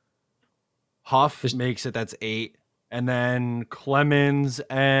 Huff makes it. That's 8. And then Clemens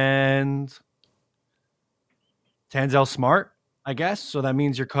and Tanzel Smart, I guess. So that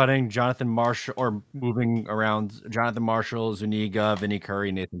means you're cutting Jonathan Marshall or moving around Jonathan Marshall, Zuniga, Vinny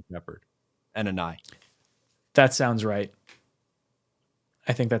Curry, Nathan Shepard, and Anai. That sounds right.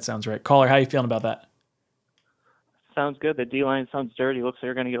 I think that sounds right. Caller, how you feeling about that? Sounds good. The D-line sounds dirty. Looks like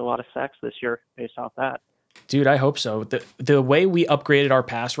they're going to get a lot of sacks this year based off that. Dude, I hope so. The way we upgraded our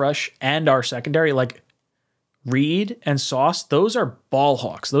pass rush and our secondary, like Reed and Sauce, those are ball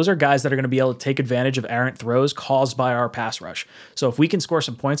hawks. Those are guys that are going to be able to take advantage of errant throws caused by our pass rush. So if we can score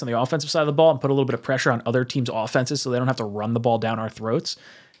some points on the offensive side of the ball and put a little bit of pressure on other teams' offenses so they don't have to run the ball down our throats,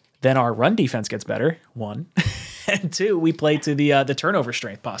 then our run defense gets better, 1. And 2, we play to the turnover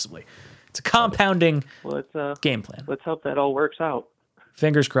strength, possibly. It's a compounding game plan. Let's hope that all works out.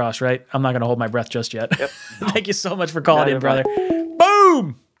 Fingers crossed, right? I'm not going to hold my breath just yet. Yep. Thank you so much for calling in, brother.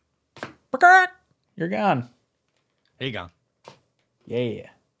 Boom! You're gone. Hey, gone. Yeah.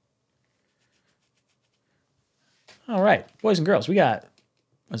 All right, boys and girls, we got,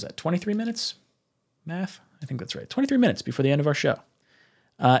 what is that, 23 minutes? Math? I think that's right. 23 minutes before the end of our show.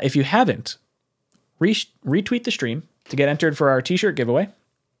 If you haven't, retweet the stream to get entered for our t-shirt giveaway.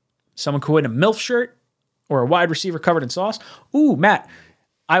 Someone could win a MILF shirt or a wide receiver covered in sauce. Ooh, Matt,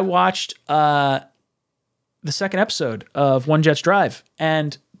 I watched the second episode of One Jets Drive,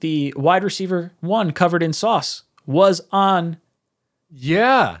 and the wide receiver 1 covered in sauce was on.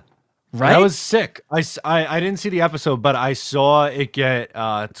 Yeah. Right? That was sick. I didn't see the episode, but I saw it get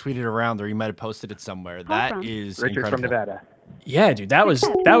tweeted around, or you might have posted it somewhere. That is Richard incredible. from Nevada. Yeah, dude, that was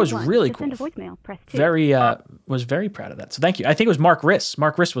really cool. Very was very proud of that. So thank you. I think it was Mark Riss.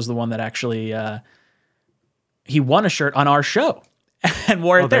 Mark Riss was the one that actually he won a shirt on our show and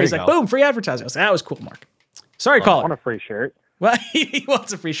wore it there. He's like, boom, free advertising. I was like, that was cool, Mark. Sorry, caller. I want a free shirt. Well, he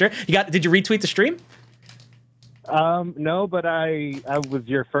wants a free shirt. Did you retweet the stream? No, but I was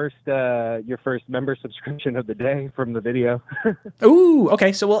your first member subscription of the day from the video. Ooh,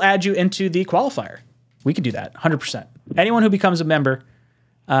 okay. So we'll add you into the qualifier. We can do that, 100%. Anyone who becomes a member,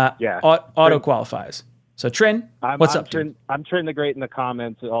 auto qualifies. So Trin, what's up, dude? I'm Trin the Great in the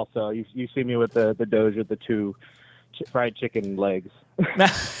comments. Also, you see me with the Doge with the 2 fried chicken legs.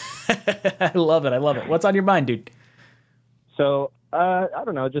 I love it. What's on your mind, dude? So I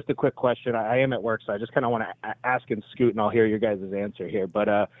don't know, just a quick question. I am at work, so I just kind of want to ask and scoot, and I'll hear your guys' answer here. But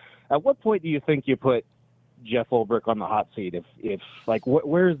at what point do you think you put Jeff Ulbrich on the hot seat? If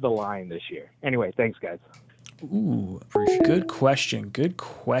where's the line this year? Anyway, thanks, guys. Ooh, good question.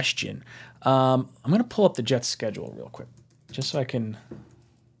 I'm going to pull up the Jets schedule real quick, just so I can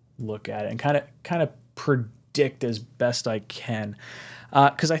look at it and kind of predict as best I can.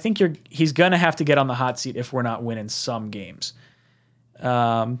 Because I think he's going to have to get on the hot seat if we're not winning some games.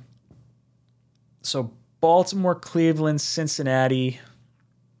 So Baltimore, Cleveland, Cincinnati,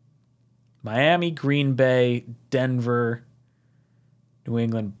 Miami, Green Bay, Denver, New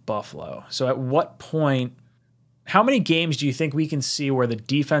England, Buffalo. So at what point, how many games do you think we can see where the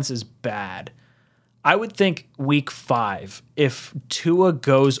defense is bad? I would think week 5, if Tua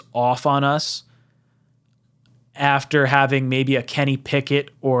goes off on us after having maybe a Kenny Pickett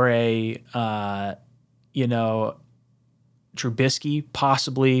or a, Trubisky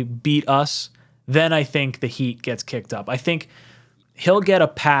possibly beat us, then I think the heat gets kicked up. I think he'll get a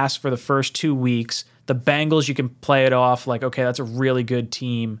pass for the first 2 weeks The Bengals, you can play it off like, okay, that's a really good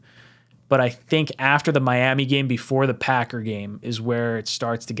team. But I think after the Miami game, before the Packer game, is where it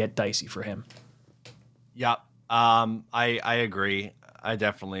starts to get dicey for him. Yep. I agree. I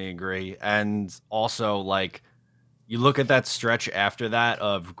definitely agree. And also, like, you look at that stretch after that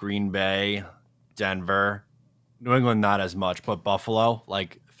of Green Bay, Denver, New England, not as much, but Buffalo,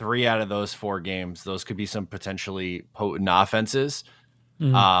 like 3 out of those 4 games, those could be some potentially potent offenses.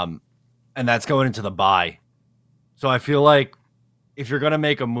 Mm-hmm. And that's going into the bye. So I feel like if you're going to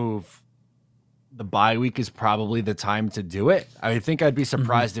make a move, the bye week is probably the time to do it. I think I'd be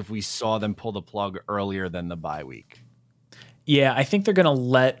surprised if we saw them pull the plug earlier than the bye week. Yeah, I think they're going to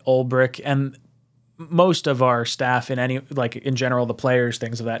let Ulbrich and most of our staff in general, the players,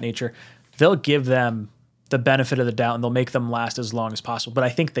 things of that nature, they'll give them the benefit of the doubt and they'll make them last as long as possible. But I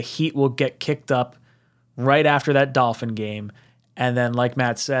think the heat will get kicked up right after that Dolphin game. And then, like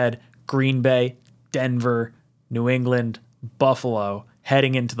Matt said, Green Bay, Denver, New England, Buffalo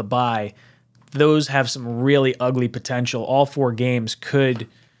heading into the bye. Those have some really ugly potential. All 4 games could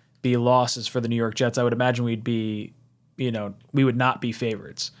be losses for the New York Jets. I would imagine we would not be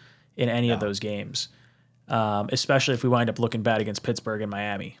favorites in any of those games, especially if we wind up looking bad against Pittsburgh and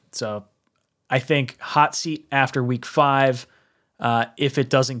Miami. So I think hot seat after week 5. If it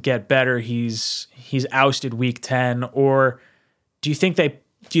doesn't get better, he's ousted week 10. Or do you think they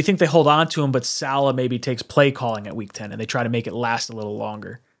hold on to him, but Saleh maybe takes play calling at week 10 and they try to make it last a little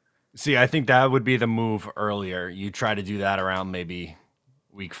longer? See, I think that would be the move earlier. You try to do that around maybe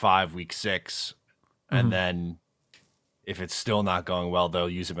week 5, week 6, and then if it's still not going well, they'll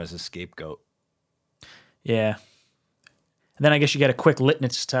use him as a scapegoat. Yeah. And then I guess you get a quick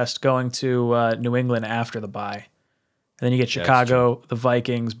litmus test going to New England after the bye. And then you get Chicago, the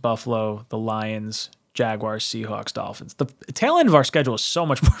Vikings, Buffalo, the Lions, Jaguars, Seahawks, Dolphins. The tail end of our schedule is so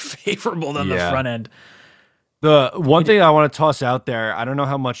much more favorable than the front end. The one thing I want to toss out there, I don't know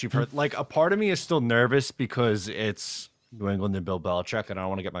how much you've heard. Like, a part of me is still nervous because it's New England and Bill Belichick, and I don't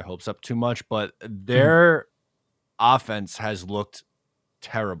want to get my hopes up too much, but their offense has looked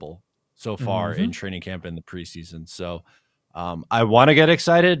terrible so far in training camp in the preseason. So I want to get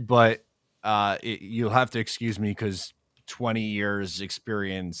excited, but you'll have to excuse me because 20 years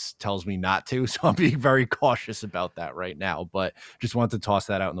experience tells me not to. So I'm being very cautious about that right now, but just wanted to toss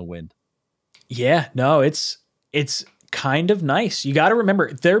that out in the wind. Yeah, no, it's kind of nice. You got to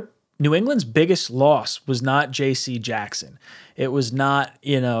remember, New England's biggest loss was not J.C. Jackson. It was not,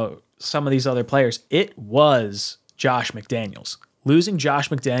 some of these other players. It was Josh McDaniels. Losing Josh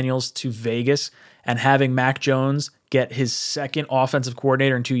McDaniels to Vegas and having Mac Jones get his second offensive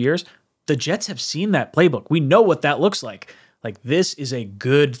coordinator in 2 years, the Jets have seen that playbook. We know what that looks like. Like, this is a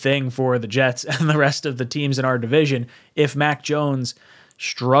good thing for the Jets and the rest of the teams in our division if Mac Jones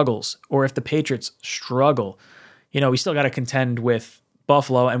struggles or if the Patriots struggle. We still got to contend with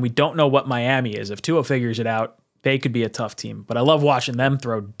Buffalo, and we don't know what Miami is. If Tua figures it out, they could be a tough team. But I love watching them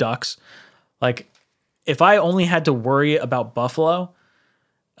throw ducks. Like, if I only had to worry about Buffalo,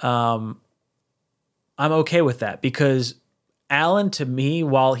 I'm okay with that because Allen, to me,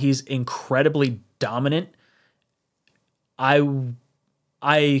 while he's incredibly dominant,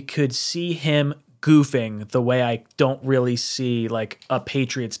 I could see him goofing the way I don't really see like a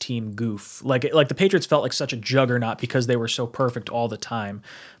Patriots team goof. Like the Patriots felt like such a juggernaut because they were so perfect all the time.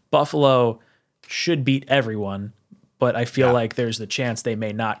 Buffalo should beat everyone, but I feel like there's the chance they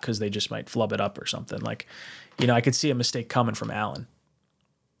may not because they just might flub it up or something. Like, I could see a mistake coming from Allen.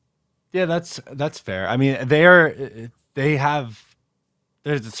 Yeah, that's fair. I mean, they're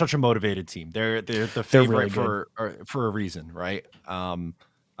such a motivated team. They're the favorite for a reason, right?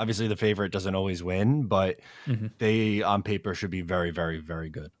 Obviously, the favorite doesn't always win, but they on paper should be very, very, very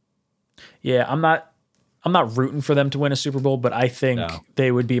good. Yeah, I'm not rooting for them to win a Super Bowl, but I think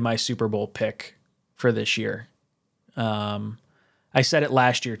they would be my Super Bowl pick for this year. I said it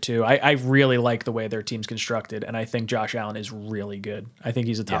last year too. I really like the way their team's constructed, and I think Josh Allen is really good. I think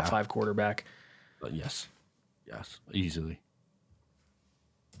he's a top 5 quarterback. Yes, easily.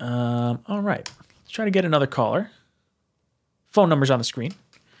 All right, let's try to get another caller. Phone number's on the screen.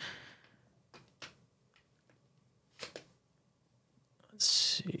 Let's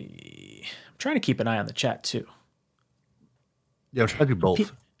see. I'm trying to keep an eye on the chat too. Yeah, try to do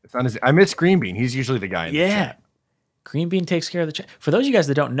both. It's not I miss Green Bean. He's usually the guy in the chat. Green Bean takes care of the chat. For those of you guys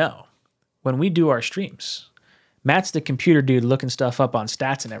that don't know, when we do our streams, Matt's the computer dude looking stuff up on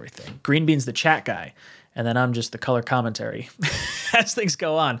stats and everything. Green Bean's the chat guy. And then I'm just the color commentary as things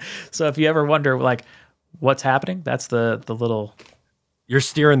go on. So if you ever wonder, like, what's happening, that's the little... You're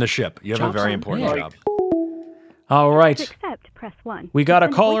steering the ship. You have a very important job. All right. To accept, press 1. We got a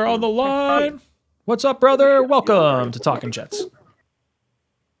caller on the line. What's up, brother? Welcome to Talking Jets.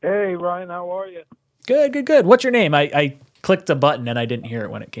 Hey, Ryan, how are you? Good. What's your name? I clicked a button and I didn't hear it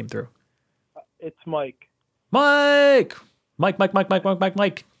when it came through. It's Mike. Mike.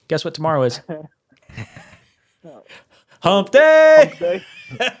 Guess what tomorrow is? Hump day.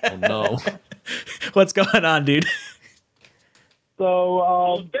 Oh, no. What's going on, dude?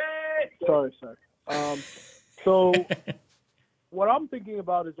 So, sorry. So, what I'm thinking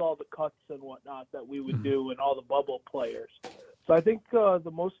about is all the cuts and whatnot that we would do and all the bubble players. So I think the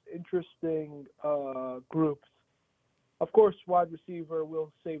most interesting groups, of course, wide receiver,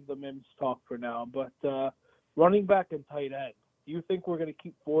 we'll save the Mims talk for now, but running back and tight end. Do you think we're going to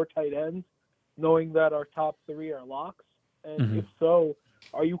keep 4 tight ends, knowing that our top 3 are locks? And if so,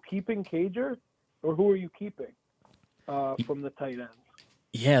 are you keeping Cager, or who are you keeping from the tight ends?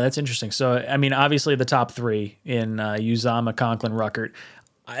 Yeah, that's interesting. So, I mean, obviously the top 3 in Uzama, Conklin, Ruckert.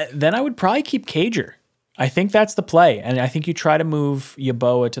 Then I would probably keep Cager. I think that's the play, and I think you try to move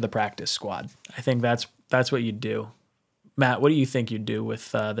Yeboah to the practice squad. I think that's what you'd do. Matt, what do you think you'd do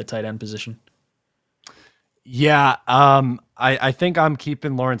with the tight end position? Yeah, I think I'm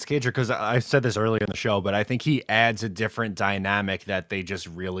keeping Lawrence Cager because I said this earlier in the show, but I think he adds a different dynamic that they just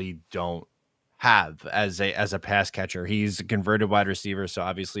really don't have as a pass catcher. He's a converted wide receiver, so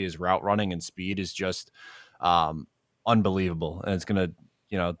obviously his route running and speed is just unbelievable, and it's gonna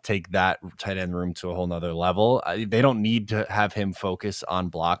take that tight end room to a whole nother level. They don't need to have him focus on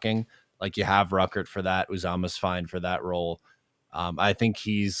blocking like you have Ruckert for that. Uzama's fine for that role. I think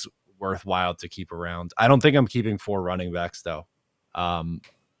he's worthwhile to keep around. I don't think I'm keeping 4 running backs though.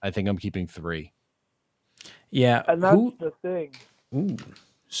 I think I'm keeping 3. Yeah, and that's the thing. Ooh.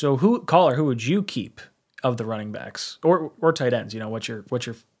 So who would you keep of the running backs or tight ends? What's your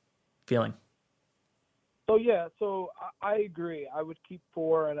feeling? So I agree. I would keep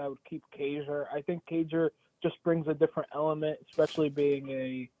 4 and I would keep Cager. I think Cager just brings a different element, especially being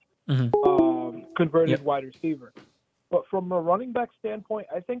a converted wide receiver. But from a running back standpoint,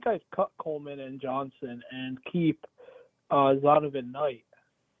 I think I'd cut Coleman and Johnson and keep Zonovan Knight.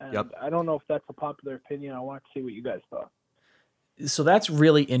 And I don't know if that's a popular opinion. I want to see what you guys thought. So that's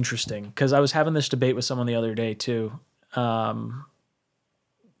really interesting because I was having this debate with someone the other day too.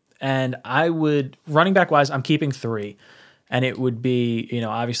 And I would, running back wise, I'm keeping 3. And it would be,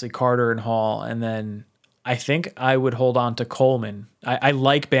 obviously Carter and Hall. And then I think I would hold on to Coleman. I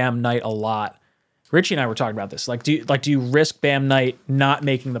like Bam Knight a lot. Richie and I were talking about this. Do you risk Bam Knight not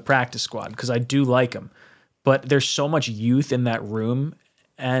making the practice squad? Because I do like him. But there's so much youth in that room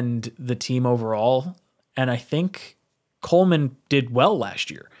and the team overall. And I think Coleman did well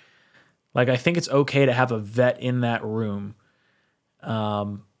last year. I think it's okay to have a vet in that room.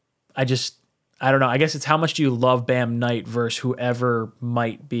 I don't know. I guess it's how much do you love Bam Knight versus whoever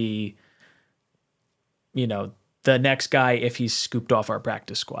might be, the next guy if he's scooped off our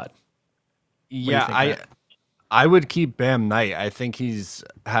practice squad. Yeah, I would keep Bam Knight. I think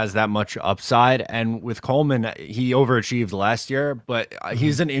has that much upside. And with Coleman, he overachieved last year, but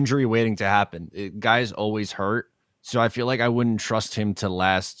he's an injury waiting to happen. Guys always hurt. So I feel like I wouldn't trust him to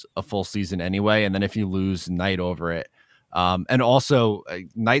last a full season anyway. And then if you lose Knight over it. And also,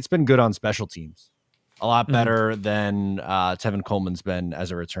 Knight's been good on special teams. A lot better than Tevin Coleman's been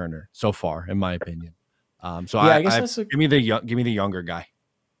as a returner so far, in my opinion. I guess give me the younger guy.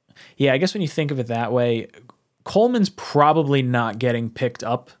 Yeah, I guess when you think of it that way, Coleman's probably not getting picked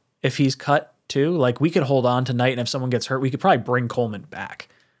up if he's cut too. We could hold on to Knight, and if someone gets hurt, we could probably bring Coleman back.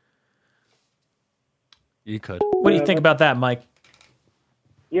 You could. What do you think about that, Mike?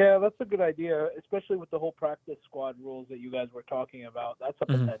 Yeah, that's a good idea, especially with the whole practice squad rules that you guys were talking about. That's a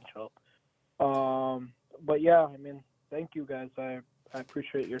potential. But yeah, I mean, thank you guys. I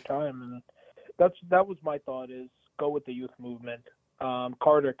appreciate your time, and that was my thought: is go with the youth movement.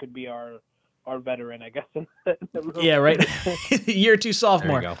 Carter could be our veteran, I guess. Yeah, right. Year 2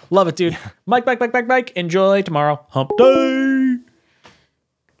 sophomore. Love it, dude. Mike. Enjoy tomorrow. Hump day.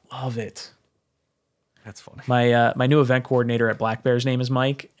 Love it. That's funny. My new event coordinator at Black Bear's name is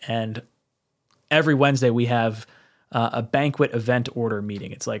Mike, and every Wednesday we have a banquet event order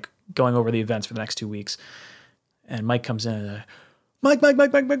meeting. It's going over the events for the next 2 weeks. And Mike comes in and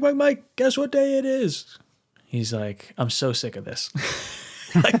Mike, guess what day it is? He's like, I'm so sick of this.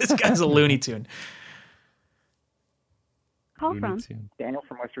 This guy's a Looney Tune. Call from Daniel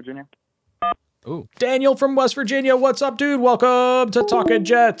from West Virginia. Ooh. Daniel from West Virginia. What's up, dude? Welcome to Talking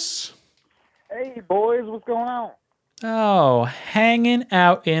Jets. Hey, boys. What's going on? Oh, hanging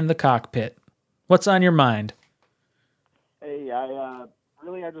out in the cockpit. What's on your mind? Hey, I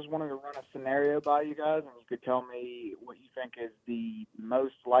just wanted to run a scenario by you guys, and you could tell me what you think is the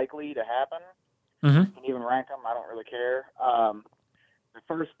most likely to happen. You can even rank them. I don't really care. The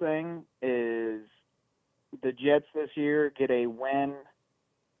first thing is the Jets this year get a win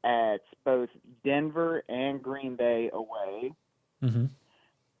at both Denver and Green Bay away,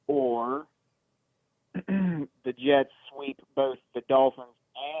 or the Jets sweep both the Dolphins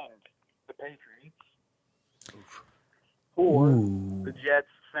and the Patriots, or the Jets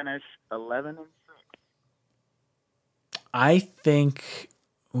finish 11-6. I think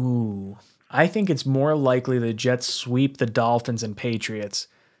it's more likely the Jets sweep the Dolphins and Patriots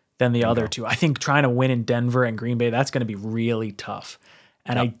than the other two. I think trying to win in Denver and Green Bay, that's going to be really tough.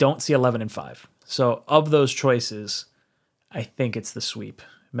 And I don't see 11-5. So of those choices, I think it's the sweep.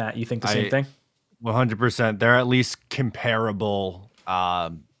 Matt, you think the same thing? 100%. They're at least comparable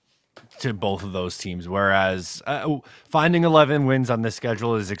to both of those teams. Whereas finding 11 wins on this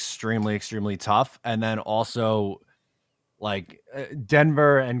schedule is extremely, extremely tough. And then also, like,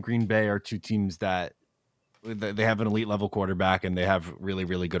 Denver and Green Bay are two teams that they have an elite level quarterback and they have really,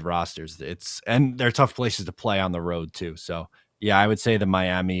 really good rosters. And they're tough places to play on the road too. So yeah, I would say the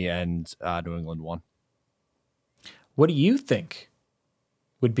Miami and New England one. What do you think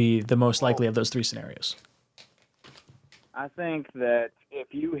would be the most likely of those three scenarios? I think that if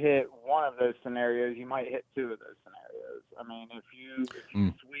you hit one of those scenarios, you might hit two of those scenarios. I mean, if you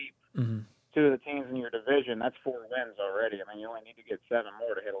sweep two of the teams in your division, that's 4 wins already. I mean, you only need to get 7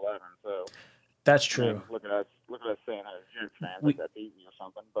 more to hit 11. So that's true. I mean, look at us saying that as Jets fans, like that's easy or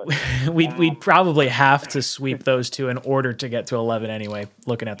something. But we'd probably have to sweep those two in order to get to 11 anyway.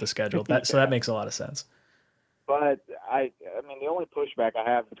 Looking at the schedule, so that makes a lot of sense. But I mean, the only pushback I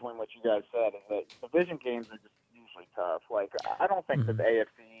have between what you guys said is that division games are just usually tough. Like, I don't think that the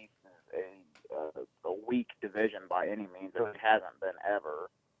AFC is a weak division by any means. It really hasn't been ever.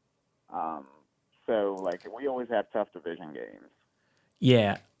 So, like, we always have tough division games.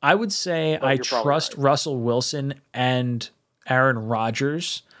 Yeah, I would say I trust Russell Wilson and Aaron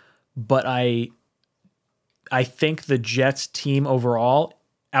Rodgers, but I think the Jets team overall,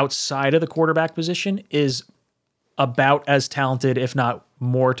 outside of the quarterback position, is about as talented, if not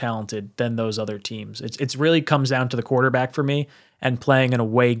more talented, than those other teams. It's really comes down to the quarterback for me and playing an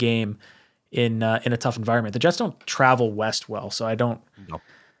away game in a tough environment. The Jets don't travel west well, so I don't know.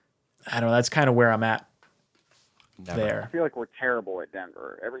 That's kind of where I'm at. There. I feel like we're terrible at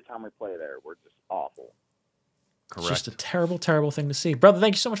Denver. Every time we play there, we're just awful. Correct. It's just a terrible, terrible thing to see. Brother,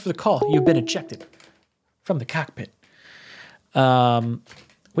 thank you so much for the call. You've been ejected from the cockpit.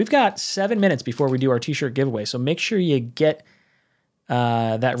 We've got 7 minutes before we do our t-shirt giveaway, so make sure you get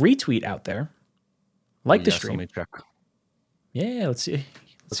that retweet out there. Like the stream. Let me check. Yeah, let's see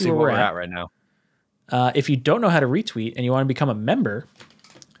where we're at right now. If you don't know how to retweet and you want to become a member,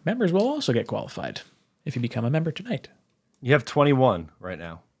 members will also get qualified if you become a member tonight. You have 21 right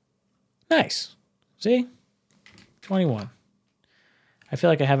now. Nice. See? 21. I feel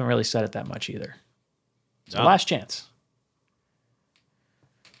like I haven't really said it that much either. So last chance.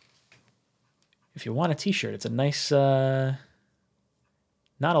 If you want a t-shirt, it's a nice, not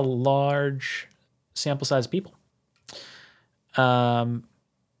a large sample size of people.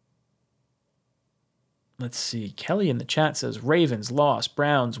 Let's see. Kelly in the chat says Ravens lost,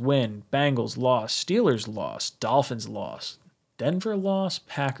 Browns win, Bengals lost, Steelers lost, Dolphins lost, Denver lost,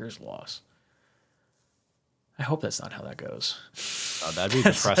 Packers lost. I hope that's not how that goes. Oh, that'd be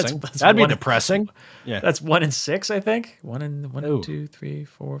depressing. That'd be depressing. Yeah, that's 1-6. I think 1 and 2, 3,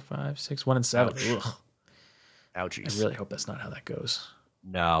 4, 5, 6, 1 and 7. Ouch. Ouchies. I really hope that's not how that goes.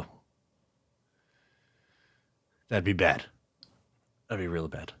 No, that'd be bad. That'd be really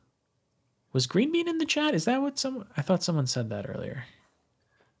bad. Was Green Bean in the chat? Is that what I thought someone said that earlier.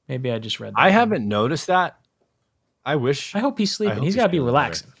 Maybe I just read that. I haven't noticed that. I wish. I hope he's sleeping. He's got to be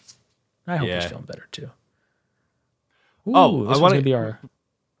relaxing. Better. I hope he's feeling better too. Ooh, I want to be our.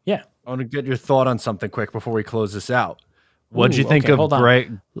 Yeah. I want to get your thought on something quick before we close this out. What'd you think of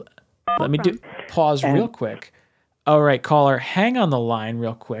Greg? Let me pause real quick. All right, caller, hang on the line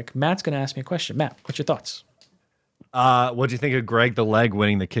real quick. Matt's going to ask me a question. Matt, what's your thoughts? What'd you think of Greg the Leg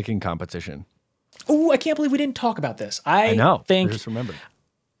winning the kicking competition? Oh, I can't believe we didn't talk about this. I know. I just remembered.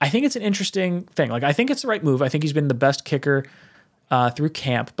 I think it's an interesting thing. Like, I think it's the right move. I think he's been the best kicker through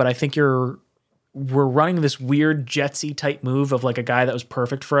camp, but I think we're running this weird Jetsy type move of like a guy that was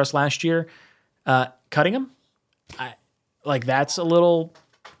perfect for us last year, cutting him. That's a little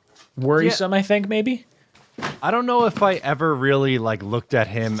worrisome. Yeah. I think maybe. I don't know if I ever really looked at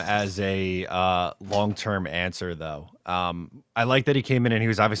him as a long-term answer though. I like that he came in and he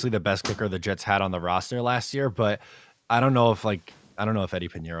was obviously the best kicker the Jets had on the roster last year, but I don't know if Eddie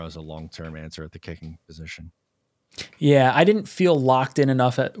Pinheiro is a long-term answer at the kicking position. Yeah, I didn't feel locked in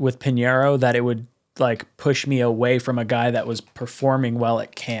enough with Pinheiro that it would like push me away from a guy that was performing well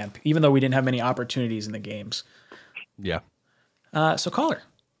at camp, even though we didn't have many opportunities in the games. Yeah. So caller,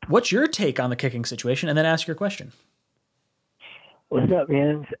 what's your take on the kicking situation? And then ask your question. What's up,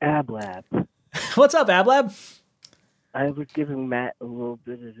 man? It's Ablab. What's up, Ablab? I was giving Matt a little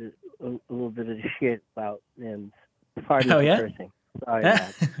bit of the shit about him. Pardon the cursing. Sorry,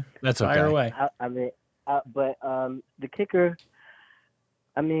 Matt. That's okay. Fire away. But the kicker.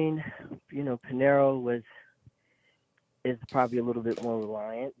 I mean, Pinheiro is probably a little bit more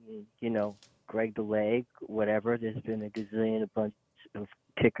reliant. And, Greg the Leg, whatever. There's been a bunch of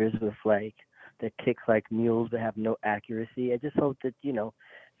kickers with that kicks like mules that have no accuracy. I just hope that I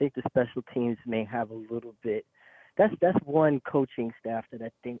think the special teams may have a little bit. That's one coaching staff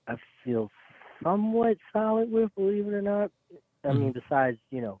that I feel somewhat solid with, believe it or not. I mean, besides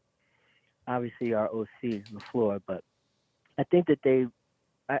obviously our OC LaFleur, but I think that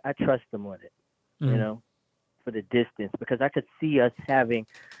I trust them with it, for the distance, because I could see us having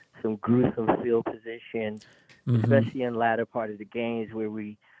some gruesome field position, especially in latter part of the games where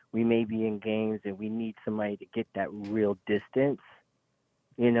we may be in games and we need somebody to get that real distance,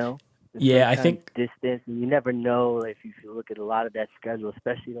 Yeah, I think distance. And you never know if you look at a lot of that schedule,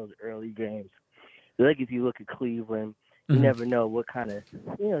 especially those early games. Like if you look at Cleveland, you never know what kind of,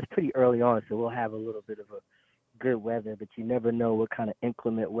 it's pretty early on, so we'll have a little bit of a good weather, but you never know what kind of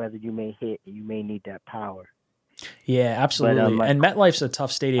inclement weather you may hit, and you may need that power. Yeah, absolutely. But, and MetLife's a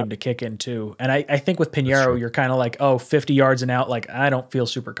tough stadium to kick in too. And I think with Pinheiro, you're kind of like, 50 yards and out. Like, I don't feel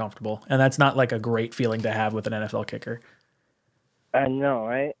super comfortable. And that's not like a great feeling to have with an NFL kicker. I know,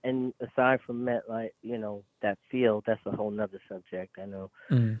 right? And aside from MetLife, that field, that's a whole nother subject. I know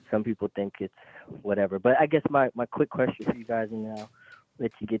some people think it's whatever. But I guess my quick question for you guys, and now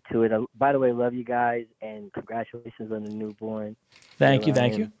let you get to it. By the way, love you guys, and congratulations on the newborn. Thank you.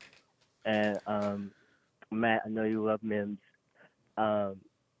 And Matt, I know you love Mims,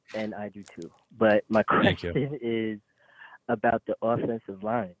 and I do too. But my question is about the offensive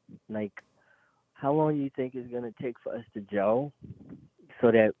line. Like, how long do you think it's going to take for us to gel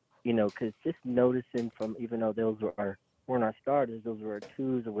so that, because just noticing from, even though those weren't our starters, those were our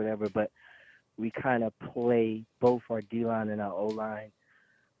twos or whatever, but we kind of play both our D-line and our O-line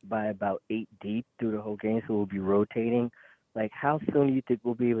by about 8 deep through the whole game, so we'll be rotating. Like, how soon do you think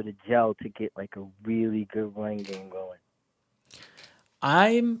we'll be able to gel to get, like, a really good running game going?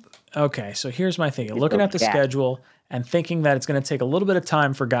 Okay, so here's my thing. Looking at the schedule and thinking that it's going to take a little bit of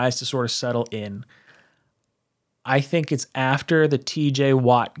time for guys to sort of settle in, I think it's after the TJ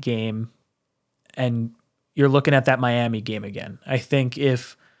Watt game and you're looking at that Miami game again. I think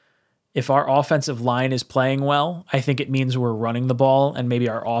if our offensive line is playing well, I think it means we're running the ball and maybe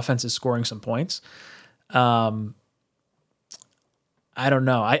our offense is scoring some points. I don't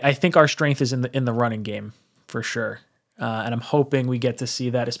know. I think our strength is in the running game for sure. And I'm hoping we get to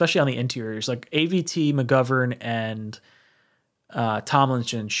see that, especially on the interiors. Like AVT, McGovern, and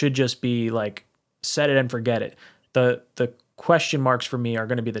Tomlinson should just be like set it and forget it. The question marks for me are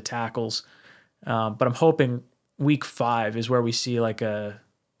going to be the tackles. But I'm hoping week 5 is where we see like a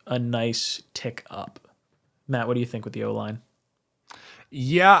nice tick up. Matt, what do you think with the O-line?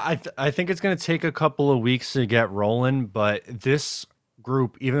 Yeah, I think it's going to take a couple of weeks to get rolling, but this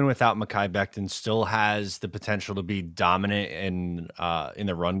group, even without Mekhi Becton, still has the potential to be dominant in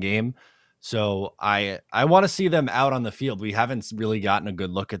the run game. So I want to see them out on the field. We haven't really gotten a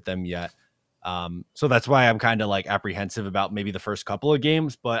good look at them yet. So that's why I'm kind of like apprehensive about maybe the first couple of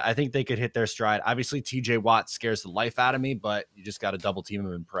games, but I think they could hit their stride. Obviously, TJ Watt scares the life out of me, but you just got to double team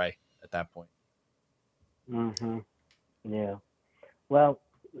him and pray at that point. Yeah. Well,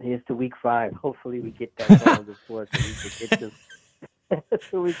 here's to week 5. Hopefully we get that going before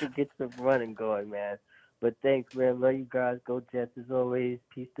so we can get some running going, man. But thanks, man. Love you guys. Go Jets as always.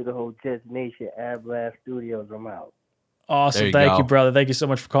 Peace to the whole Jets Nation. Ablab Studios. I'm out. Awesome. Thank you, brother. Thank you so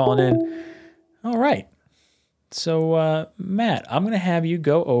much for calling in. All right. So, Matt, I'm going to have you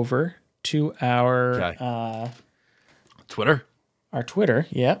go over to our Twitter. Our Twitter.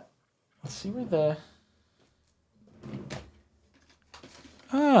 Yep. Let's see where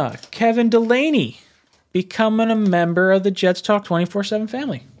Kevin Delaney becoming a member of the Jets Talk 24/7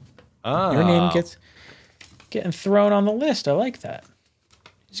 family. Your name getting thrown on the list. I like that.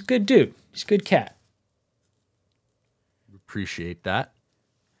 He's a good dude. He's a good cat. Appreciate that.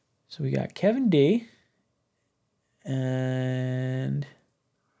 So we got Kevin D. And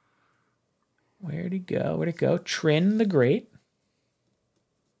where'd he go? Where'd it go? Trin the Great.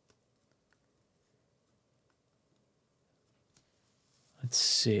 Let's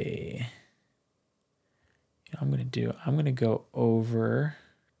see. I'm going to go over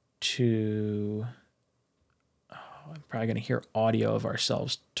to... I'm probably going to hear audio of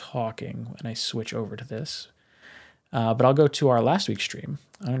ourselves talking when I switch over to this. But I'll go to our last week's stream.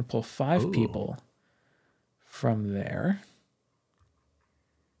 I'm going to pull 5 people from there.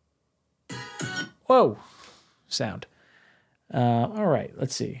 Whoa! Sound. All right,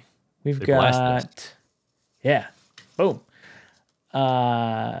 let's see. We've got... Yeah. Boom.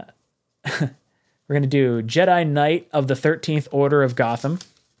 We're going to do Jedi Knight of the 13th Order of Gotham.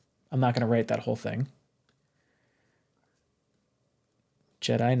 I'm not going to write that whole thing.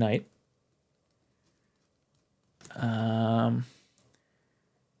 Jedi Knight.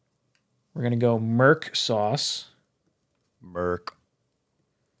 We're going to go Merc Sauce. Merc.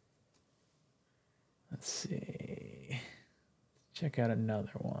 Let's see. Check out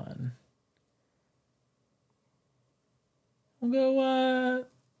another one. We'll go...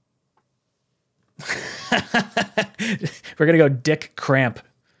 We're going to go Dick Cramp.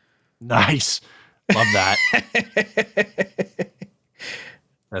 Nice. Love that.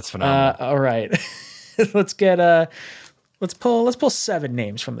 That's phenomenal. All right. Let's pull 7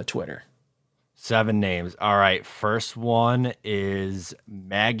 names from the Twitter. 7 names. All right. First one is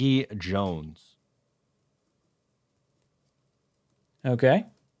Maggie Jones. Okay.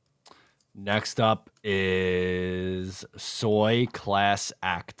 Next up is Soy Class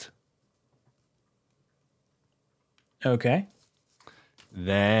Act. Okay.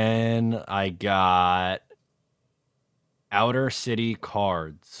 Then I got Outer City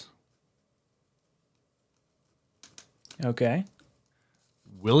Cards. Okay.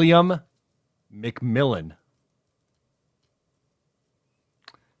 William McMillan.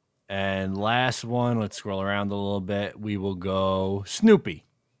 And last one, let's scroll around a little bit. We will go Snoopy.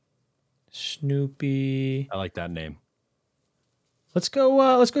 Snoopy. I like that name. Let's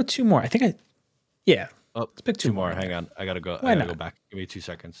go 2 more. Yeah. Oh, let's pick 2 more. Hang on. I gotta go. Why I gotta not? go back. Give me 2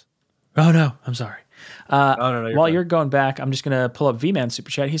 seconds. Oh no, I'm sorry. No, While you're going back, I'm just gonna pull up V-Man Super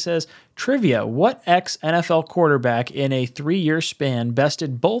Chat. He says, "Trivia: what ex-NFL quarterback in a 3-year span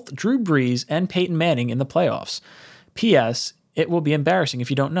bested both Drew Brees and Peyton Manning in the playoffs? P.S. It will be embarrassing if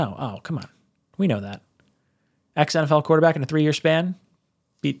you don't know." Oh, come on, we know that. Ex-NFL quarterback in a 3-year span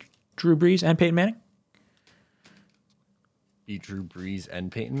beat Drew Brees and Peyton Manning. Beat Drew Brees and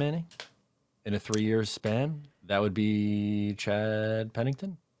Peyton Manning in a 3-year span. That would be Chad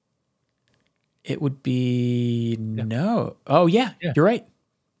Pennington. It would be no. Oh yeah, you're right.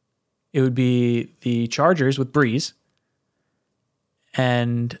 It would be the Chargers with Breeze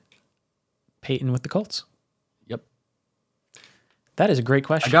and Peyton with the Colts. Yep. That is a great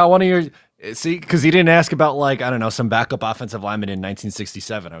question. I got one of your see because he didn't ask about like I don't know some backup offensive lineman in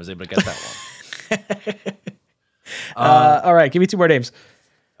 1967. I was able to get that one. All right, give me 2 more names.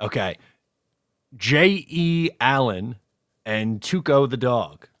 Okay, J.E. Allen and Tuco the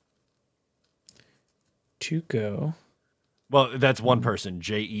dog. Tuco. Well, that's one person.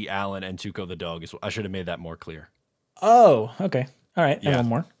 J.E. Allen and Tuco the dog. I should have made that more clear. Oh, okay. All right. And one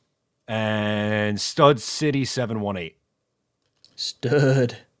more. And Stud City 718.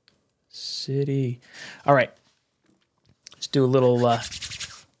 Stud City. All right. Let's do a little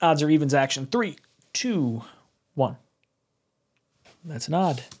odds or evens action. 3, 2, 1. That's an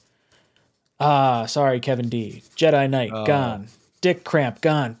odd. Sorry, Kevin D. Jedi Knight, gone. Dick Cramp,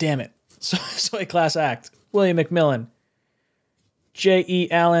 gone. Damn it. Soy Class Act. William McMillan. J.E.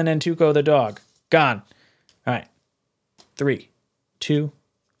 Allen and Tuco the dog. Gone. All right. 3, 2,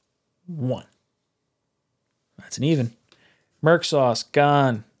 1. That's an even. Merc Sauce,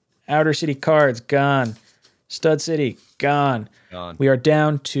 gone. Outer City Cards, gone. Stud City, gone. Gone. We are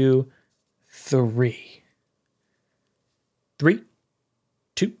down to 3. 3,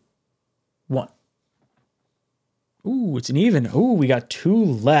 2, 1. Ooh, it's an even. Ooh, we got 2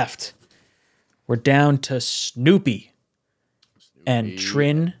 left. We're down to Snoopy and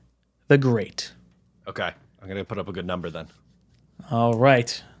Trin the Great. Okay, I'm gonna put up a good number then. All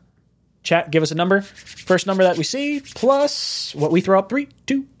right. Chat, give us a number. First number that we see plus what we throw up. 3,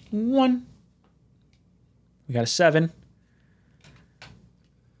 2, 1. We got a 7.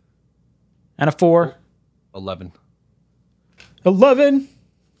 And a 4. 11. 11.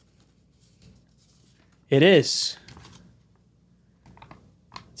 It is.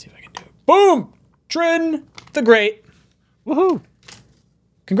 Let's see if I can do it. Boom! Trin the Great. Woohoo!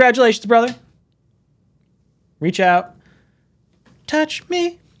 Congratulations, brother. Reach out. Touch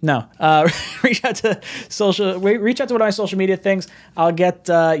me. No. Reach out to reach out to one of my social media things. I'll get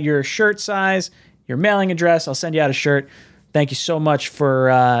your shirt size, your mailing address. I'll send you out a shirt. Thank you so much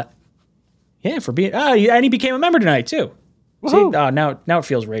for for being and he became a member tonight too. See, now it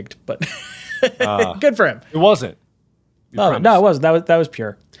feels rigged, but Good for him. It wasn't. Oh, no, it wasn't. That was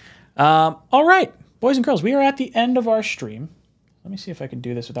pure. All right, boys and girls, we are at the end of our stream. Let me see if I can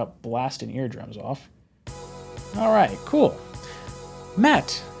do this without blasting eardrums off. All right, cool.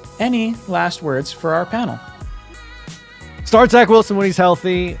 Matt, any last words for our panel? Start Zach Wilson when he's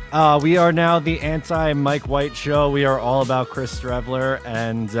healthy. We are now the anti-Mike White show. We are all about Chris Streveler.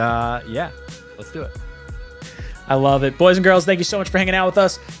 And yeah, let's do it. I love it. Boys and girls, thank you so much for hanging out with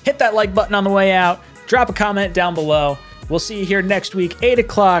us. Hit that like button on the way out. Drop a comment down below. We'll see you here next week, 8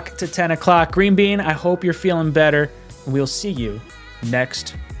 o'clock to 10 o'clock. Green Bean, I hope you're feeling better. We'll see you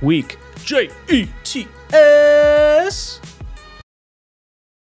next week. JETS.